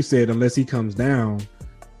 because the Chiefs said unless he comes down,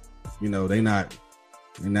 you know, they're not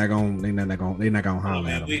gonna holler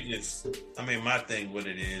at him. My thing with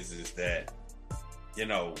it is that, you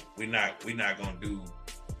know, we're not gonna do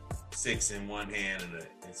 6 in one hand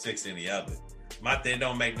and 6 in the other. My thing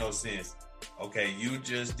don't make no sense. Okay, you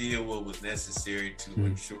just did what was necessary to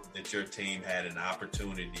ensure that your team had an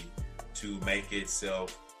opportunity to make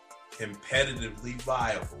itself competitively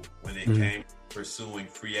viable when it came to pursuing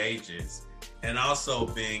free agents, and also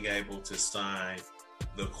being able to sign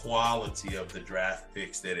the quality of the draft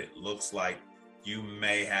picks that it looks like you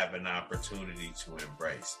may have an opportunity to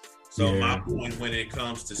embrace. So my point when it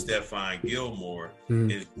comes to Stephon Gilmore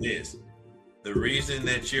is this. The reason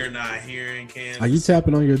that you're not hearing Kansas... Are you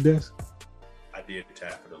tapping on your desk? I did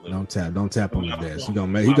tap it a little. Don't tap on the desk. He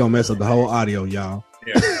gonna mess up the whole audio, y'all.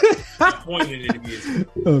 Yeah. My point in it is...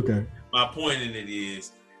 Okay. My point in it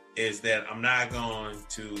is that I'm not going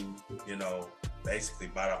to, you know, basically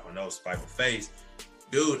bite off my nose, spite my face.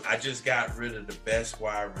 Dude, I just got rid of the best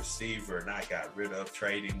wide receiver, not got rid of,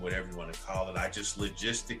 trading, whatever you want to call it. I just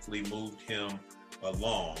logistically moved him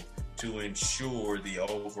along to ensure the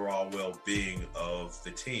overall well-being of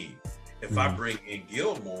the team. If I bring in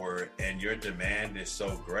Gilmore and your demand is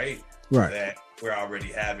so great that we're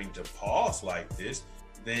already having to pause like this,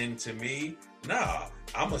 then to me, nah,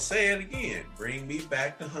 I'm going to say it again. Bring me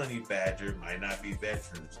back the Honey Badger. Might not be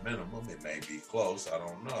veterans minimum. It may be close. I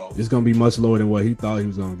don't know. It's going to be much lower than what he thought he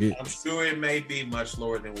was going to get. I'm sure it may be much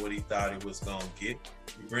lower than what he thought he was going to get.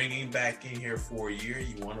 You bring him back in here for a year.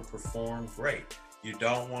 You want to perform? Great. You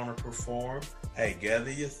don't want to perform? Hey,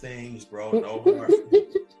 gather your things, bro. No hard.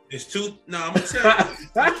 It's too. No, I'm going to tell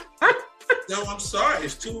you. No, I'm sorry.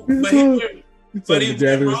 It's too. But he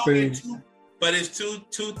went wrong in two. But it's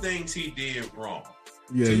two things he did wrong.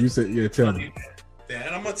 Yeah, you said, tell me.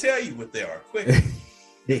 And I'm going to tell you what they are quickly.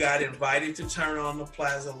 You got invited to turn on the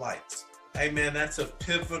Plaza Lights. Hey, man, that's a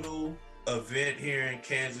pivotal event here in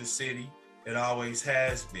Kansas City. It always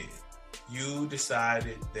has been. You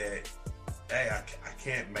decided that, hey, I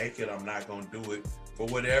can't make it. I'm not going to do it for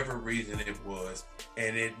whatever reason it was.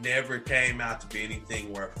 And it never came out to be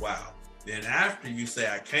anything worthwhile. Then after you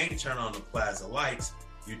say, I can't turn on the Plaza Lights,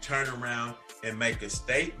 you turn around and make a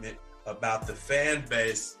statement about the fan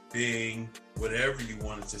base being whatever you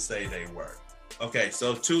wanted to say they were. Okay,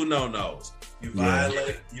 so 2 no-nos. You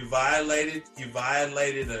violated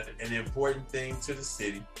an important thing to the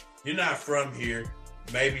city. You're not from here.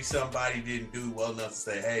 Maybe somebody didn't do well enough to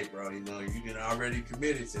say, hey, bro, you know, you can already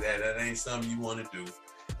committed to that. That ain't something you want to do.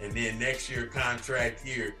 And then next year contract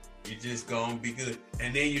here, you just gonna be good.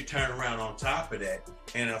 And then you turn around on top of that,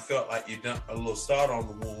 and I felt like you done a little salt on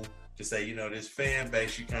the wound to say, you know, this fan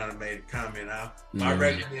base, you kind of made a comment out. My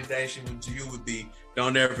recommendation to you would be,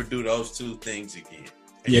 don't ever do those 2 things again.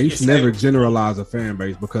 And you should never generalize a fan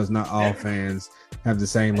base, because not all fans have the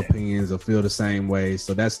same opinions or feel the same way.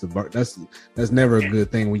 So that's never a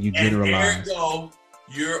good thing when you generalize. And there you go.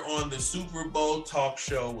 You're on the Super Bowl talk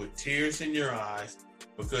show with tears in your eyes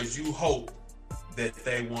because you hope that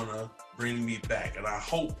they want to bring me back, and I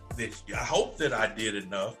hope that I did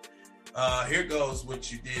enough. Here goes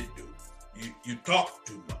what you did do. You talk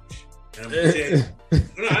too much, and I'm gonna tell you.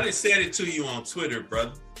 I just said it to you on Twitter,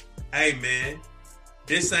 brother. Hey, man,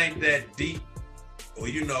 this ain't that deep. Well,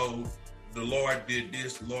 you know, the Lord did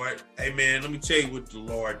this. Lord, hey, man, let me tell you what the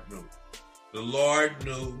Lord knew. The Lord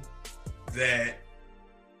knew that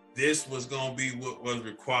this was gonna be what was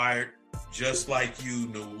required. Just like you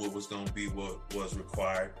knew what was going to be what was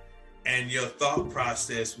required. And your thought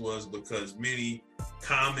process was, because many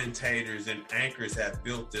commentators and anchors have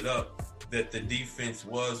built it up, that the defense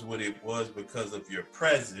was what it was because of your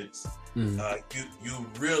presence. You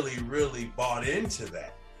really, really bought into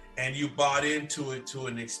that. And you bought into it to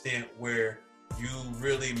an extent where you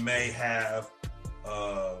really may have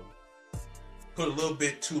put a little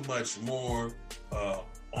bit too much more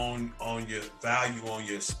on your value on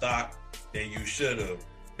your stock than you should have.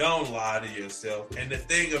 Don't lie to yourself. And the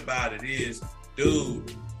thing about it is,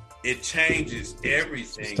 dude, it changes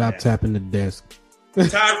everything. Stop tapping the desk.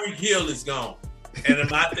 Tyreek Hill is gone. And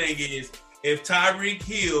my thing is, if Tyreek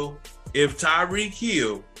Hill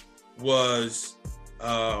was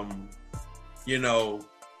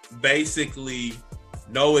basically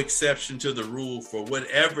no exception to the rule for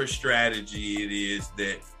whatever strategy it is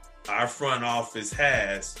that our front office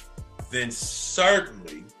has, then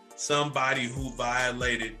certainly somebody who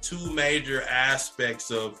violated two major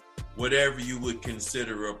aspects of whatever you would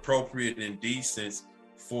consider appropriate and decent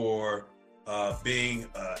for being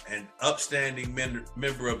an upstanding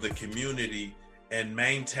member of the community and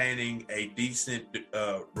maintaining a decent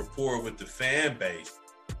rapport with the fan base.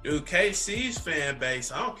 Dude, KC's fan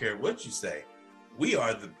base, I don't care what you say, we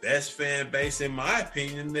are the best fan base, in my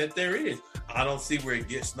opinion, that there is. I don't see where it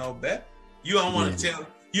gets no better. You don't want to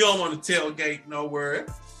tailgate nowhere.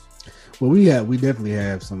 Well, we definitely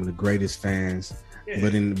have some of the greatest fans,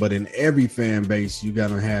 but in every fan base, you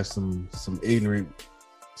gotta have some ignorant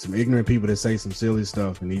people that say some silly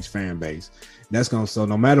stuff in each fan base. So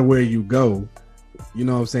no matter where you go, you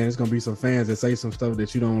know what I'm saying, it's gonna be some fans that say some stuff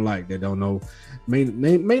that you don't like, that don't know, may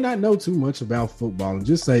not know too much about football and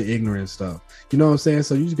just say ignorant stuff. You know what I'm saying?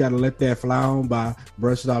 So you just gotta let that fly on by,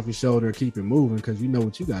 brush it off your shoulder, and keep it moving, because you know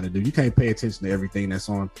what you gotta do. You can't pay attention to everything that's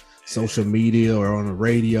on social media or on the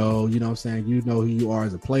radio. You know what I'm saying? You know who you are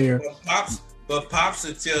as a player. But Pops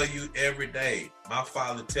will tell you every day. My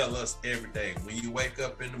father tell us every day, when you wake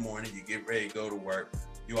up in the morning, you get ready to go to work,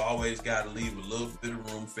 you always got to leave a little bit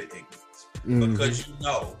of room for ignorance. Mm-hmm. Because you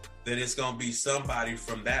know that it's going to be somebody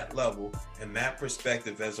from that level and that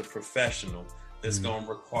perspective as a professional that's going to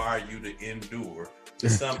require you to endure to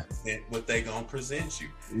some extent what they going to present you.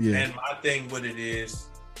 Yeah. And my thing with it is,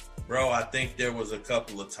 bro, I think there was a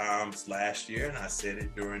couple of times last year, and I said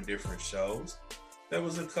it during different shows, there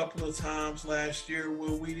was a couple of times last year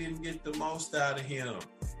where we didn't get the most out of him.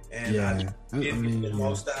 And I didn't get the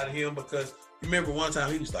most out of him because, remember one time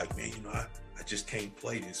he was like, man, I just can't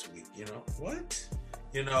play this week. What?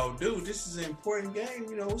 Dude, this is an important game.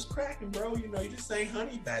 It's cracking, bro. You just ain't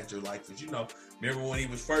Honey Badger like this. Remember when he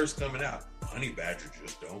was first coming out, Honey Badger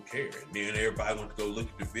just don't care. And then everybody went to go look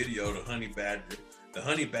at the video of the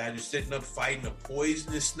Honey Badger sitting up fighting a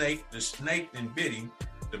poisonous snake. The snake then bit him.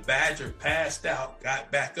 The badger passed out, got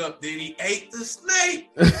back up, then he ate the snake.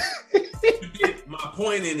 My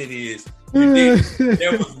point in it is,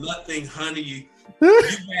 there was nothing honey. You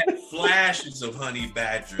had flashes of honey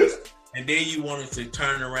badgers, and then you wanted to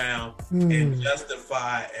turn around and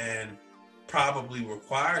justify and probably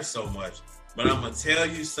require so much. But I'm going to tell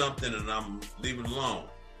you something, and I'm leaving it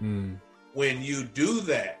alone. When you do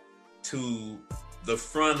that to the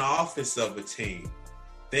front office of a team,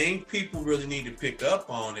 thing people really need to pick up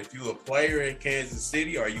on, if you're a player in Kansas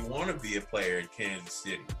City or you want to be a player in Kansas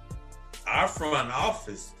City, our front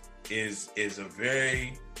office is a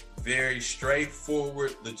very, very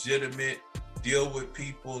straightforward, legitimate, deal with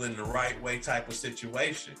people in the right way type of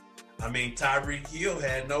situation. I mean, Tyreek Hill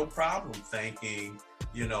had no problem thanking,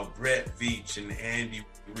 Brett Veach and Andy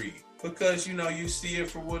Reid, because, you see it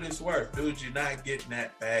for what it's worth. Dude, you're not getting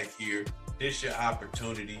that bag here. This your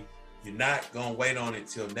opportunity. You're not going to wait on it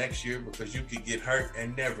till next year because you could get hurt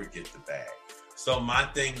and never get the bag. So my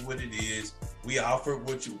thing with it is, we offer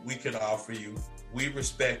what we could offer you. We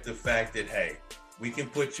respect the fact that, hey, we can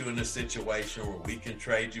put you in a situation where we can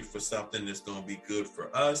trade you for something that's going to be good for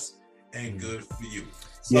us and good for you.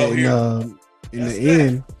 So in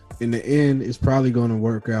the end, it's probably going to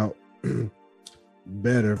work out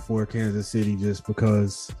better for Kansas City just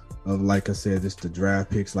because of, like I said, just the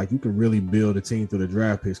draft picks. Like, you can really build a team through the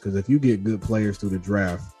draft picks, because if you get good players through the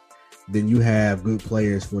draft, then you have good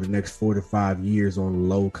players for the next 4 to 5 years on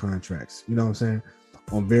low contracts. You know what I'm saying?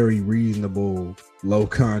 On very reasonable low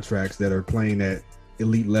contracts that are playing at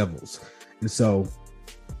elite levels. And so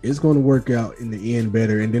it's going to work out in the end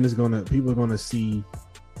better. And then people are going to see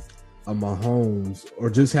a Mahomes,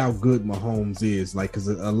 or just how good Mahomes is. Like, because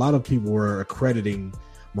a lot of people were accrediting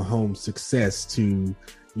Mahomes' success to,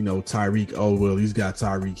 Tyreek. Oh, well, he's got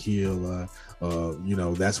Tyreek Hill.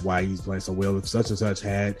 That's why he's playing so well. If such and such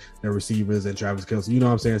had their receivers and Travis Kelce, you know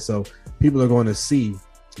what I'm saying? So people are going to see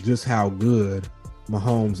just how good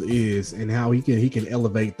Mahomes is and how he can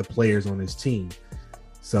elevate the players on his team.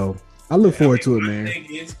 So I look forward to it,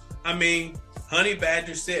 man. Honey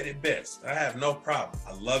Badger said it best. I have no problem.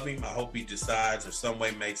 I love him. I hope he decides or some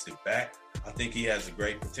way makes it back. I think he has a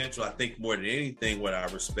great potential. I think more than anything, what I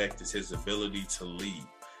respect is his ability to lead.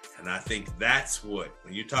 And I think that's when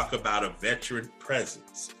you talk about a veteran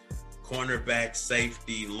presence, cornerback,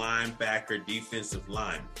 safety, linebacker, defensive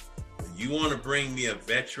lineman, when you want to bring me a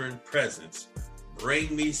veteran presence,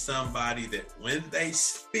 bring me somebody that when they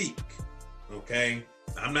speak, okay,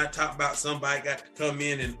 I'm not talking about somebody got to come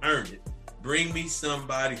in and earn it. Bring me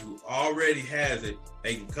somebody who already has it.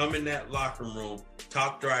 They can come in that locker room,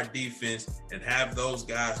 talk to our defense, and have those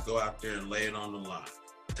guys go out there and lay it on the line.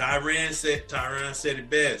 Tyrann said it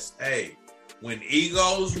best. Hey, when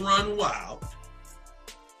egos run wild,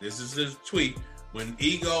 this is his tweet. When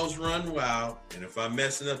egos run wild, and if I'm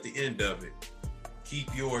messing up the end of it,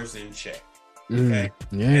 keep yours in check. Okay,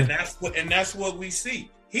 and that's what we see.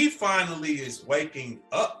 He finally is waking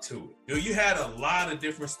up to it. You had a lot of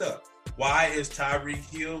different stuff. Why is Tyreek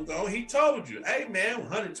Hill going? He told you, hey man,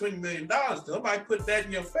 $120 million. Nobody put that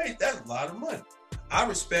in your face. That's a lot of money. I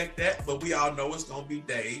respect that, but we all know it's going to be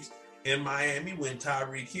days in Miami when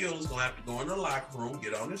Tyreek Hill is going to have to go in the locker room,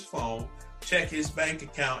 get on his phone, check his bank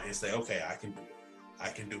account, and say, okay, I can do it. I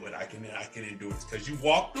can do it. I can endure it. Because you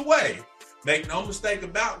walked away. Make no mistake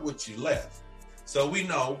about what you left. So we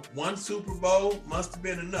know one Super Bowl must have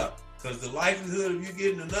been enough. Because the likelihood of you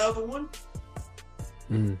getting another one,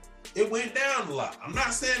 it went down a lot. I'm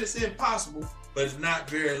not saying it's impossible, but it's not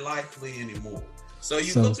very likely anymore. So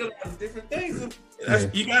you look at all the different things.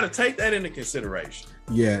 You got to take that into consideration.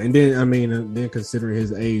 Yeah, and then then considering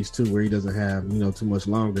his age too, where he doesn't have too much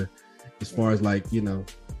longer, as far as in the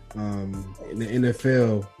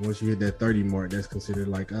NFL, once you hit that 30 mark, that's considered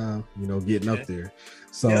like getting up there.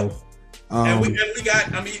 So, and we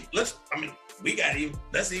got. Let's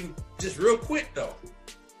even just real quick though.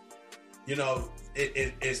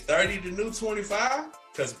 It's 30 the new 25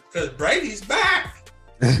 because Brady's back.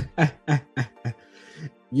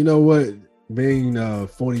 You know what? Being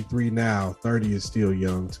 43 now, 30 is still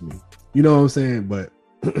young to me. You know what I'm saying? But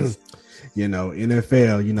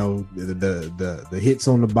NFL, the hits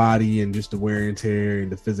on the body and just the wear and tear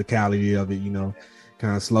and the physicality of it,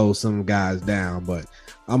 kind of slows some guys down. But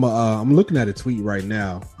I'm looking at a tweet right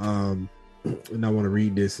now, and I want to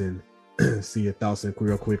read this and see your thoughts in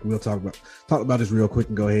real quick. We'll talk about this real quick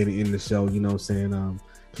and go ahead and end the show. You know what I'm saying?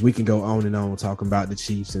 We can go on and on talking about the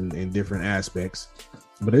Chiefs and different aspects.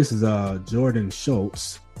 But this is Jordan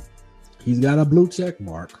Schultz. He's got a blue check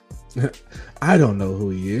mark. I don't know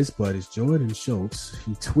who he is, but it's Jordan Schultz.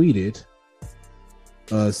 He tweeted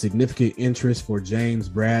significant interest for James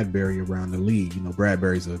Bradberry around the league.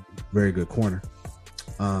 Bradberry's a very good corner.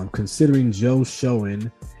 Considering Joe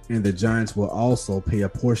Schoen and the Giants will also pay a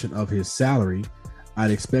portion of his salary,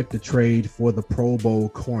 I'd expect a trade for the Pro Bowl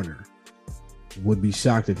corner. Would be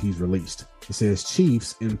shocked if he's released. It says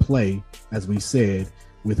Chiefs in play, as we said,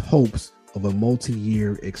 with hopes of a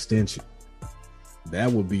multi-year extension.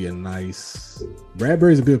 That would be a nice.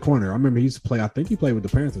 Bradberry's a good corner. I remember he used to play. I think he played with the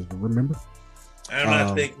Panthers. But remember? And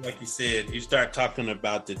I think, like you said, you start talking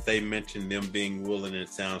about that they mentioned them being willing. It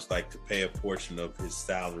sounds like to pay a portion of his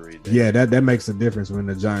salary. Yeah, that makes a difference when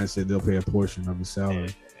the Giants said they'll pay a portion of his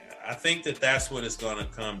salary. I think that's what it's going to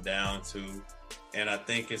come down to, and I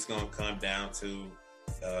think it's going to come down to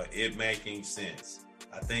it making sense.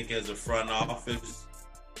 I think as a front office,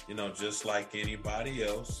 just like anybody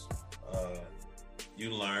else,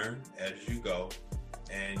 you learn as you go,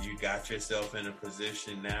 and you got yourself in a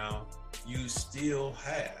position now. You still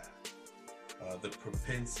have the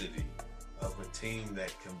propensity of a team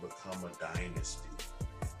that can become a dynasty.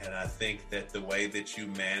 And I think that the way that you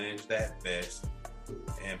manage that best,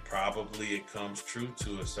 and probably it comes true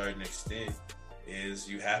to a certain extent, is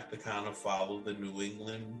you have to kind of follow the New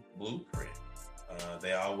England blueprint.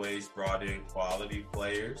 They always brought in quality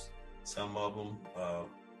players, some of them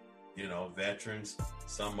veterans,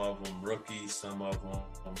 some of them rookies, some of them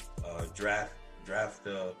draft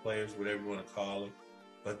players, whatever you want to call it.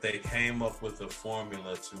 But they came up with a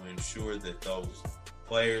formula to ensure that those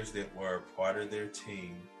players that were part of their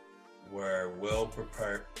team were well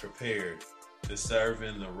prepared to serve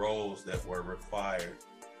in the roles that were required.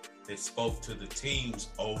 It spoke to the team's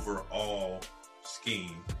overall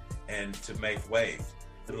scheme and to make waves.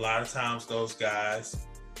 And a lot of times those guys,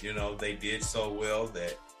 they did so well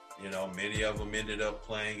that, many of them ended up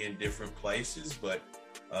playing in different places. But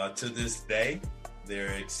to this day,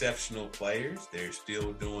 they're exceptional players. They're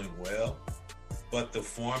still doing well. But the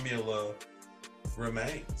formula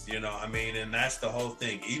remains, and that's the whole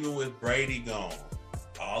thing. Even with Brady gone,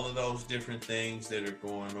 all of those different things that are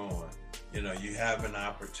going on, you have an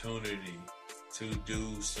opportunity to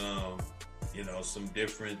do some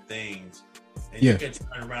different things, and you can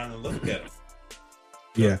turn around and look at them.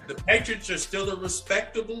 Yeah, the Patriots are still a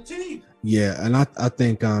respectable team. Yeah, and I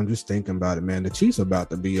think just thinking about it, man, the Chiefs are about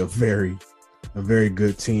to be a very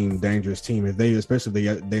good team, dangerous team. If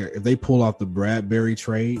they pull off the Bradberry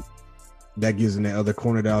trade, that gives them that other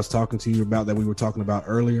corner that I was talking to you about, that we were talking about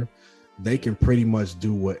earlier. They can pretty much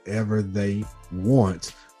do whatever they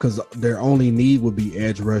want, because their only need would be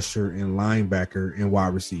edge rusher and linebacker and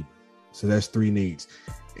wide receiver. So that's 3 needs,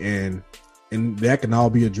 and that can all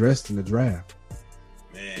be addressed in the draft.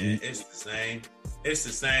 Man, it's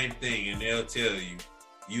the same thing, and they'll tell you,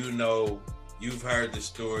 you've heard the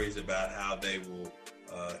stories about how they will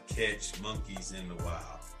catch monkeys in the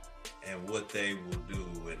wild and what they will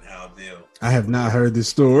do and how they'll. I have not heard this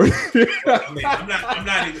story. I mean, I'm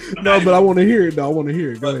not even. I want to hear it. though. I want to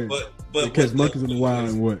hear it. Go ahead. But they catch monkeys in the wild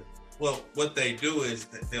and what? Well, what they do is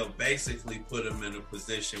that they'll basically put them in a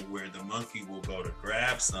position where the monkey will go to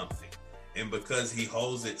grab something, and because he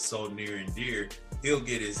holds it so near and dear, he'll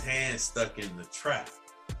get his hand stuck in the trap,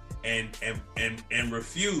 and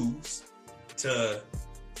refuse to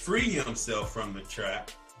free himself from the trap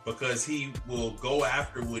because he will go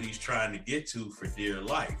after what he's trying to get to for dear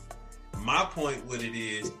life. My point with it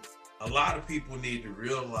is, a lot of people need to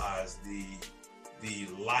realize the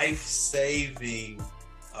life-saving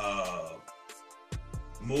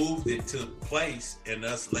move that took place in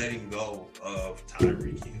us letting go of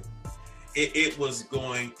Tyreek Hill. It was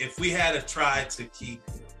going, if we had tried to keep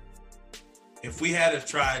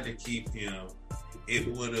him, it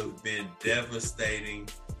would have been devastating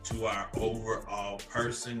to our overall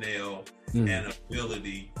personnel and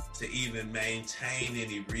ability to even maintain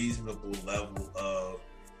any reasonable level of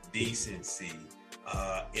decency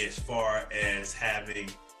as far as having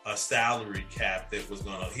a salary cap that was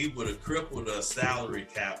he would have crippled us salary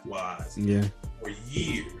cap wise for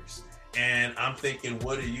years. And I'm thinking,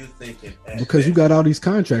 what are you thinking? Because you got all these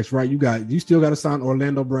contracts, right? You still got to sign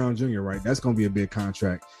Orlando Brown Jr., right? That's going to be a big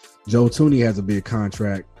contract. Joe Tooney has a big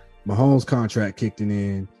contract. Mahomes' contract kicked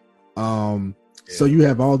in. So you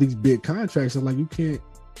have all these big contracts, and you can't.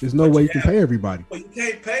 There's no way you can pay everybody. Well, you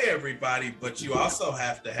can't pay everybody, but you also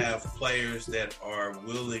have to have players that are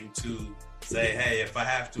willing to say, hey, if I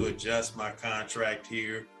have to adjust my contract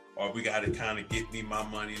here, or we got to kind of get me my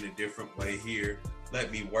money in a different way here,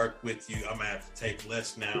 let me work with you. I'm going to have to take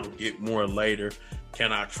less now, get more later.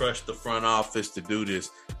 Can I trust the front office to do this?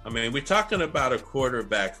 I mean, we're talking about a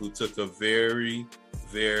quarterback who took a very,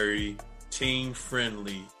 very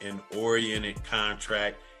team-friendly and oriented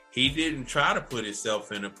contract. He didn't try to put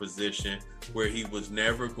himself in a position where he was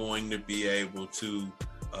never going to be able to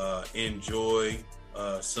enjoy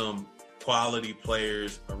some quality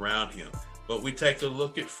players around him. But we take a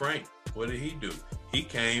look at Frank. What did he do? He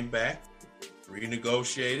came back,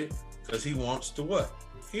 renegotiated, because he wants to what?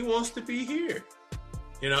 He wants to be here.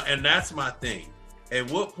 And that's my thing.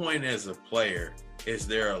 At what point as a player is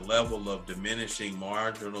there a level of diminishing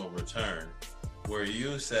marginal return where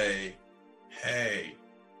you say, hey,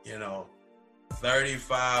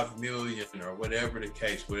 35 million or whatever the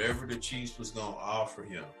case, whatever the Chiefs was going to offer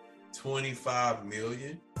him, 25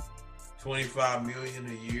 million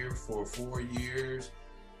a year for 4 years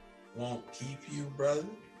won't keep you, brother,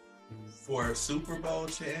 for Super Bowl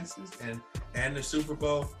chances and the Super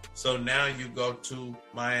Bowl. So now you go to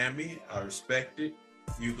Miami. I respect it.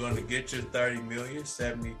 You're going to get your 30 million,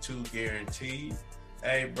 72 guaranteed.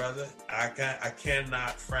 Hey, brother, I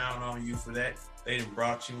cannot frown on you for that. They done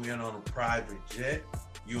brought you in on a private jet.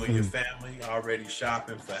 You and your family already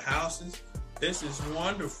shopping for houses. This is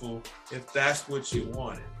wonderful if that's what you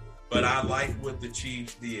wanted. But I like what the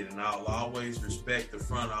Chiefs did, and I'll always respect the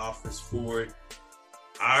front office for it.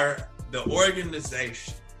 The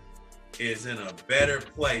organization is in a better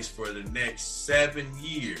place for the next 7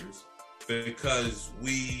 years because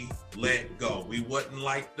we let go. We wasn't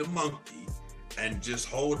like the monkey and just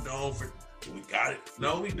hold on for. We got it.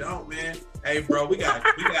 No, we don't, man. Hey, bro, we got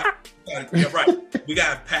yeah, right. We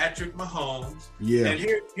got Patrick Mahomes. Yeah. And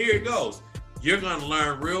here it goes. You're gonna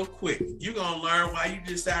learn real quick. You're gonna learn while you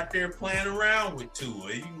just out there playing around with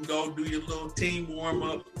Tua. You can go do your little team warm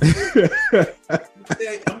up.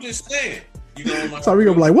 I'm just saying. You're gonna learn. So we're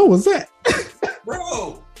gonna be like, what was that?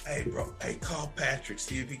 Bro. Hey, call Patrick.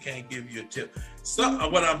 See if he can't give you a tip. So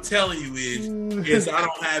what I'm telling you is I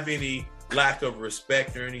don't have any lack of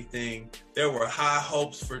respect or anything. There were high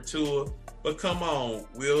hopes for Tua, but come on,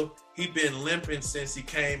 Will. He been limping since he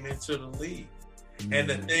came into the league. And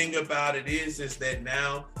the thing about it is that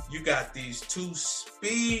now you got these 2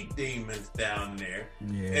 speed demons down there.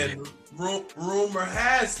 Yeah. And rumor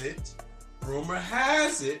has it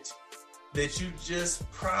that you just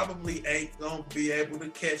probably ain't gonna be able to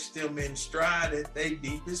catch them in stride at their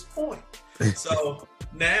deepest point. So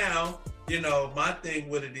now, my thing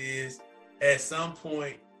with it is, at some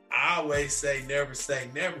point, I always say never,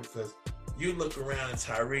 because you look around and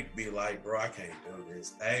Tyreek be like, bro, I can't do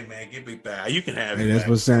this. Hey, man, give me back. You can have it. That's back.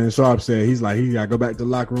 What Shannon Sharp said. He's like, he got to go back to the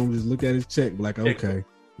locker room, just look at his check, like, okay.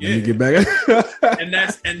 Yeah. You get back. and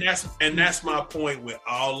that's my point with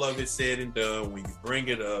all of it said and done. When you bring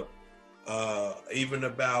it up, even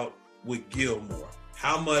about with Gilmore?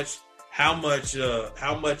 How much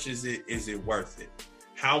is it worth it?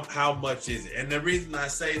 How much is it? And the reason I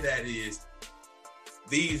say that is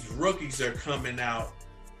these rookies are coming out.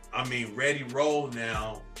 I mean, ready roll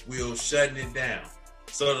now. We're shutting it down.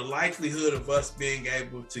 So the likelihood of us being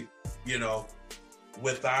able to,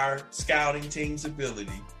 with our scouting team's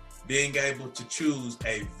ability, being able to choose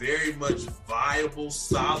a very much viable,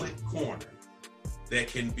 solid corner that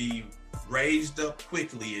can be raised up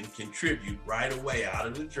quickly and contribute right away out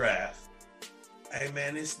of the draft, hey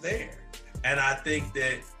man, it's there. And I think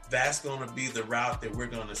that that's going to be the route that we're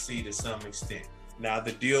going to see to some extent. Now,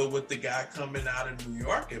 the deal with the guy coming out of New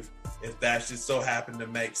York, if that should so happen to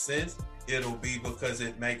make sense, it'll be because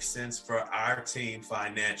it makes sense for our team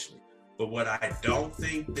financially. But what I don't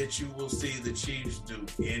think that you will see the Chiefs do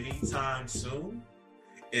anytime soon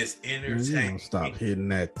is entertain. Stop hitting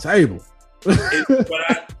that table.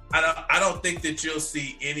 But I don't think that you'll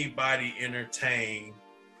see anybody entertain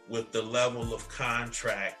with the level of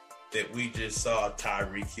contract that we just saw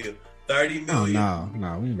Tyreek Hill. $30 million. No,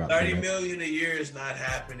 we ain't about $30 million a year is not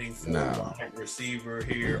happening for a wide receiver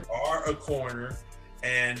here or a corner.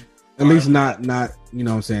 And at least not you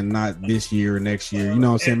know what I'm saying, not this year or next year. You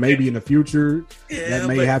know what I'm saying? Maybe in the future that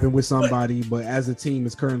may happen with somebody, but as a team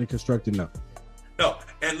is currently constructed, no. No,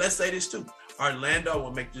 and let's say this too. Orlando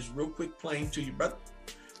will make this real quick plain to you, brother.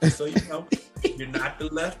 So you're not the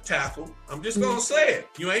left tackle. I'm just gonna say it.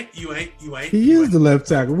 You ain't. He is the left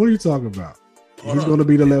tackle. What are you talking about? He's going to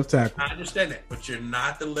be the left tackle. I understand that, but you're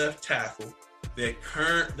not the left tackle that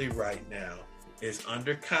currently right now is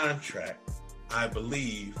under contract, I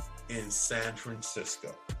believe, in San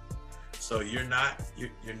Francisco. So you're not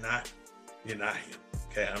him.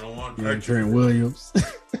 Okay, I don't want to hurt Trent Williams.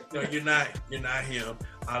 No, you're not him.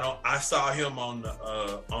 I saw him on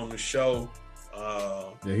the show.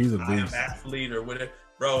 Yeah, he's a beast. I Am Athlete or whatever.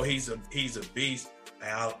 Bro, he's a beast.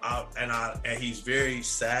 And he's very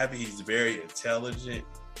savvy. He's very intelligent.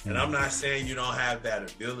 And I'm not saying you don't have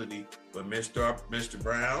that ability, but Mr.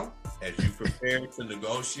 Brown, as you prepare to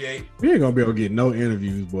negotiate, we ain't gonna be able to get no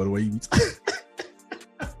interviews, boy. The way you,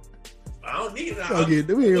 I don't need it.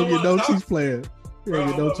 We ain't gonna get no Chiefs players. We ain't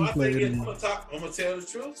gonna get no Chiefs players. I'm gonna tell the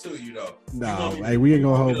truth to you, though. No, hey, we ain't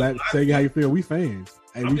gonna hold back. Tell you how you feel. We fans.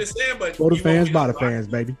 Hey, I'm just saying, but for the fans, by the fans,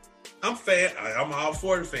 baby. I'm fan. I'm all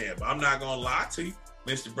for the fan, but I'm not gonna lie to you,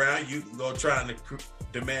 Mr. Brown. You can go try and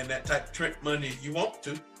demand that type of Trent money if you want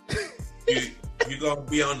to. You're gonna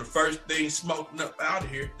be on the first thing smoking up out of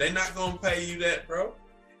here. They're not gonna pay you that, bro.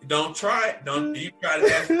 Don't try it. Don't you try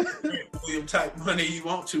to ask for Trent William type money you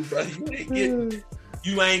want to, brother. You ain't getting it.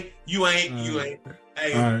 You ain't.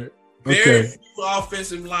 Hey, all right. Very few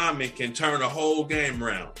offensive linemen can turn a whole game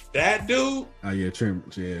around. That dude. Oh yeah,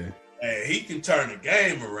 Trent. Yeah. Hey, he can turn the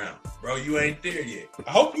game around, bro. You ain't there yet. I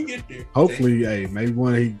hope you get there. Hopefully,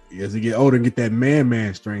 maybe as he get older and get that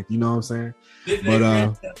man strength. You know what I'm saying?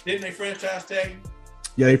 Didn't they franchise tag him?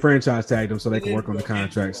 Yeah, they franchise tagged him so they can work on the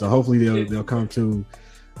contract. So hopefully they'll come to.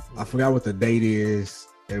 I forgot what the date is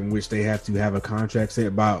in which they have to have a contract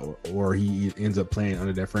set by, or he ends up playing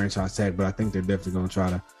under that franchise tag. But I think they're definitely going to try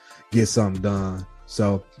to get something done.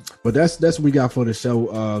 So, but that's what we got for the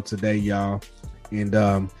show today, y'all. And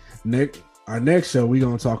our next show, we're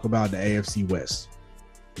gonna talk about the AFC West.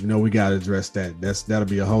 You know, we gotta address that. That'll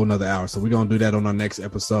be a whole nother hour. So we're gonna do that on our next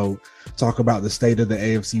episode. Talk about the state of the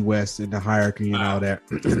AFC West and the hierarchy and all that.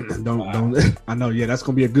 Don't. I know. Yeah, that's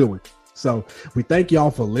gonna be a good one. So we thank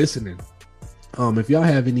y'all for listening. If y'all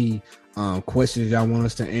have any questions y'all want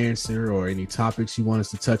us to answer or any topics you want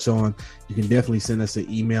us to touch on, you can definitely send us an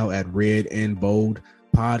email at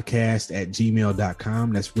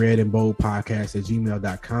redandboldpodcast@gmail.com. That's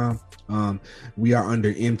redandboldpodcast@gmail.com. We are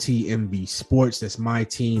under MTMV Sports. That's my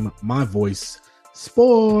team, my voice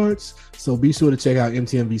sports. So be sure to check out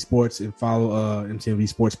MTMV Sports and follow MTMV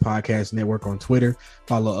Sports Podcast Network on Twitter.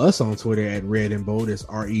 Follow us on Twitter at Red and Bold. That's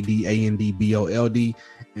REDANDBOLD.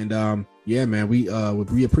 And yeah, man, we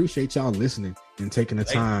appreciate y'all listening and taking the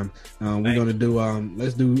time. We're gonna do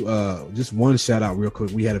let's do just one shout out real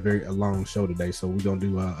quick. We had a long show today, so we're gonna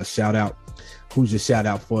do a shout out. Who's your shout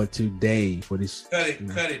out for today for this?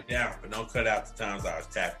 Cut it down, but don't cut out the times I was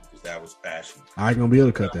tapping because that was passion. I ain't gonna be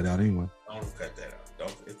able to cut that out anyway. Don't cut that out.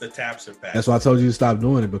 Don't. If the taps are passion. That's why I told you to stop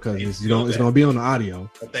doing it because it's gonna be on the audio.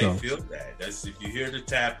 But they feel that. That's if you hear the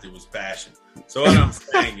tap, it was passion. So what I'm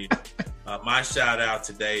saying is, my shout out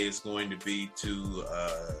today is going to be to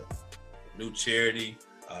new charity.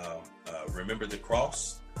 Remember the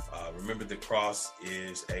Cross. Remember the Cross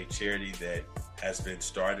is a charity that has been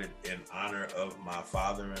started in honor of my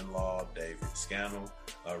father-in-law, David Scannell.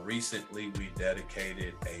 Recently, we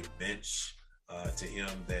dedicated a bench to him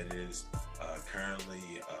that is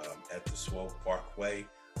currently at the Swope Parkway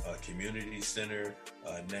Community Center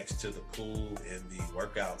next to the pool in the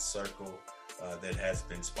workout circle that has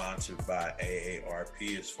been sponsored by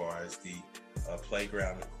AARP as far as the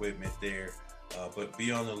playground equipment there. But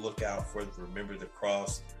be on the lookout for Remember the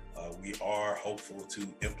Cross. We are hopeful to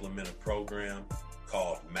implement a program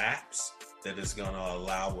called MAPS that is going to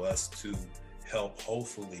allow us to help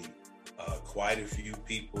hopefully quite a few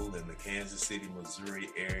people in the Kansas City, Missouri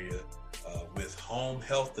area with home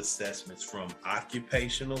health assessments from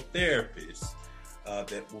occupational therapists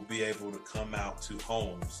that will be able to come out to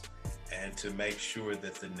homes and to make sure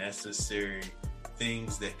that the necessary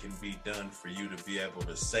things that can be done for you to be able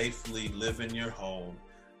to safely live in your home,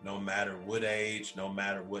 no matter what age, no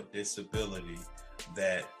matter what disability,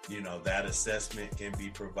 that, you know, that assessment can be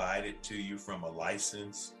provided to you from a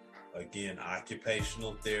licensed, again,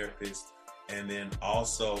 occupational therapist. And then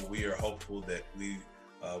also we are hopeful that we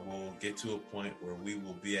will get to a point where we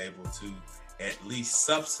will be able to at least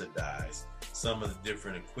subsidize some of the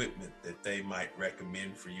different equipment that they might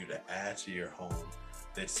recommend for you to add to your home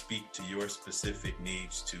that speak to your specific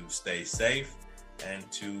needs to stay safe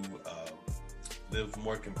and to live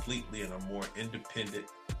more completely in a more independent,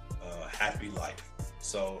 happy life.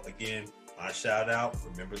 So again, my shout out,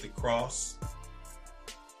 Remember the Cross.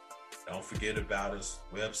 Don't forget about us.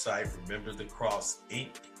 Website,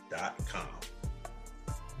 rememberthecrossinc.com.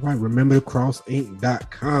 Right,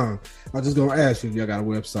 rememberthecrossinc.com. I was just gonna ask you if y'all got a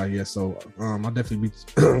website yet. So I'll definitely be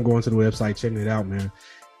going to the website, checking it out, man.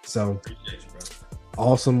 So Appreciate you, bro.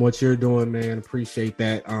 Awesome what you're doing, man. Appreciate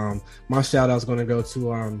that. My shout out is gonna go to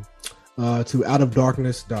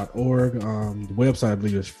outofdarkness.org. The website I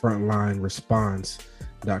believe is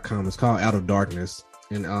frontlineresponse.com. It's called Out of Darkness.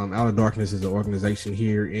 And Out of Darkness is an organization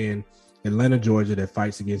here in Atlanta, Georgia that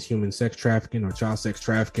fights against human sex trafficking or child sex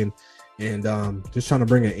trafficking. And just trying to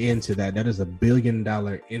bring an end to that. That is $1 billion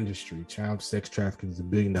industry. Child sex trafficking is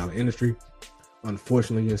 $1 billion industry,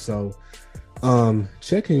 unfortunately. And so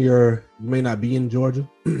checking you may not be in Georgia.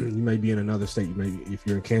 You may be in another state. You may, if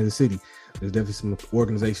you're in Kansas City, there's definitely some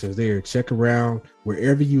organizations there. Check around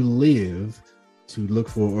wherever you live to look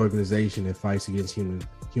for an organization that fights against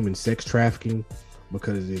human sex trafficking,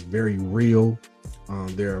 because it's very real.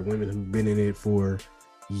 There are women who've been in it for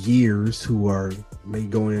years who may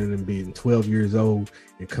go in and being 12 years old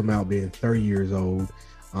and come out being 30 years old.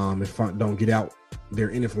 If I don't get out,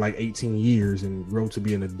 they're in it for like 18 years and grow to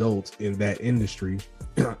be an adult in that industry.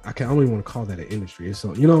 I don't even want to call that an industry. It's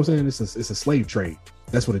so, you know what I'm saying? It's a slave trade.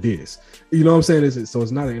 That's what it is. You know what I'm saying? So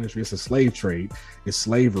it's not an industry. It's a slave trade. It's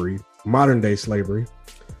slavery, modern day slavery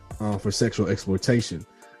for sexual exploitation.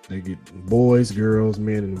 They get boys, girls,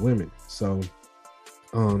 men, and women. So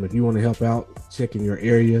if you want to help out, check in your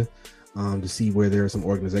area to see where there are some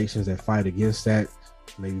organizations that fight against that.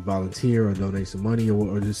 Maybe volunteer or donate some money,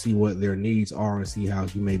 or just see what their needs are and see how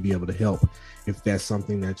you may be able to help if that's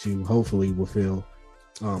something that you hopefully will feel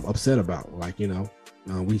upset about. Like, you know,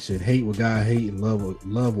 we should hate what God hates and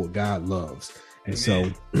love what God loves. And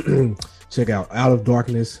Amen. So check out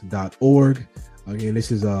outofdarkness.org. Again,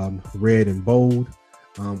 this is Red and Bold.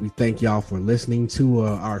 We thank y'all for listening to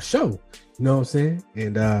our show. You know what I'm saying?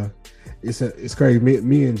 And it's crazy.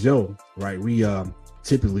 Me and Joe, right? We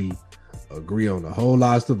typically agree on a whole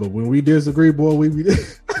lot of stuff, but when we disagree, boy,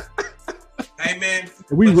 hey man,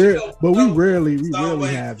 we rarely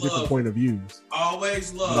have love. Different point of views.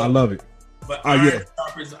 Always love. But I love it. But iron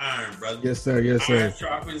sharpens iron, brother. Yes, sir. Yes, sir. Iron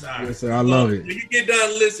sharpens iron. Yes, sir. I love it. When you get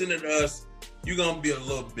done listening to us, you're gonna be a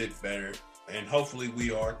little bit better, and hopefully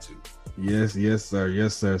we are too. Yes, sir.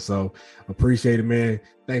 Yes, sir. So appreciate it, man.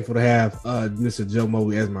 Thankful to have Mr. Joe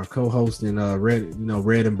Mobley as my co-host, and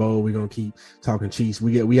Red and Bold. We're gonna keep talking Chiefs.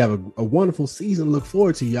 We have a wonderful season to look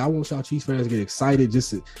forward to. I want y'all Chiefs fans to get excited,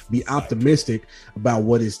 just to be optimistic about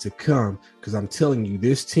what is to come, because I'm telling you,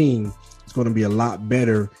 this team is going to be a lot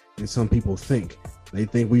better than some people think. They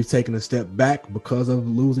think we've taken a step back because of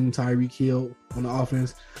losing Tyreek Hill on the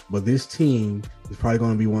offense, but this team is probably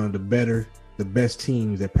going to be one of the best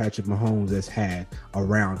teams that Patrick Mahomes has had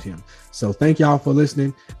around him. So thank y'all for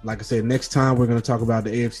listening. Like I said, next time we're going to talk about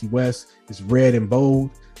the AFC West. It's Red and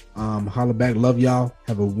Bold. Holla back. Love y'all.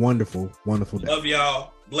 Have a wonderful, wonderful day. Love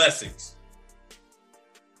y'all. Blessings.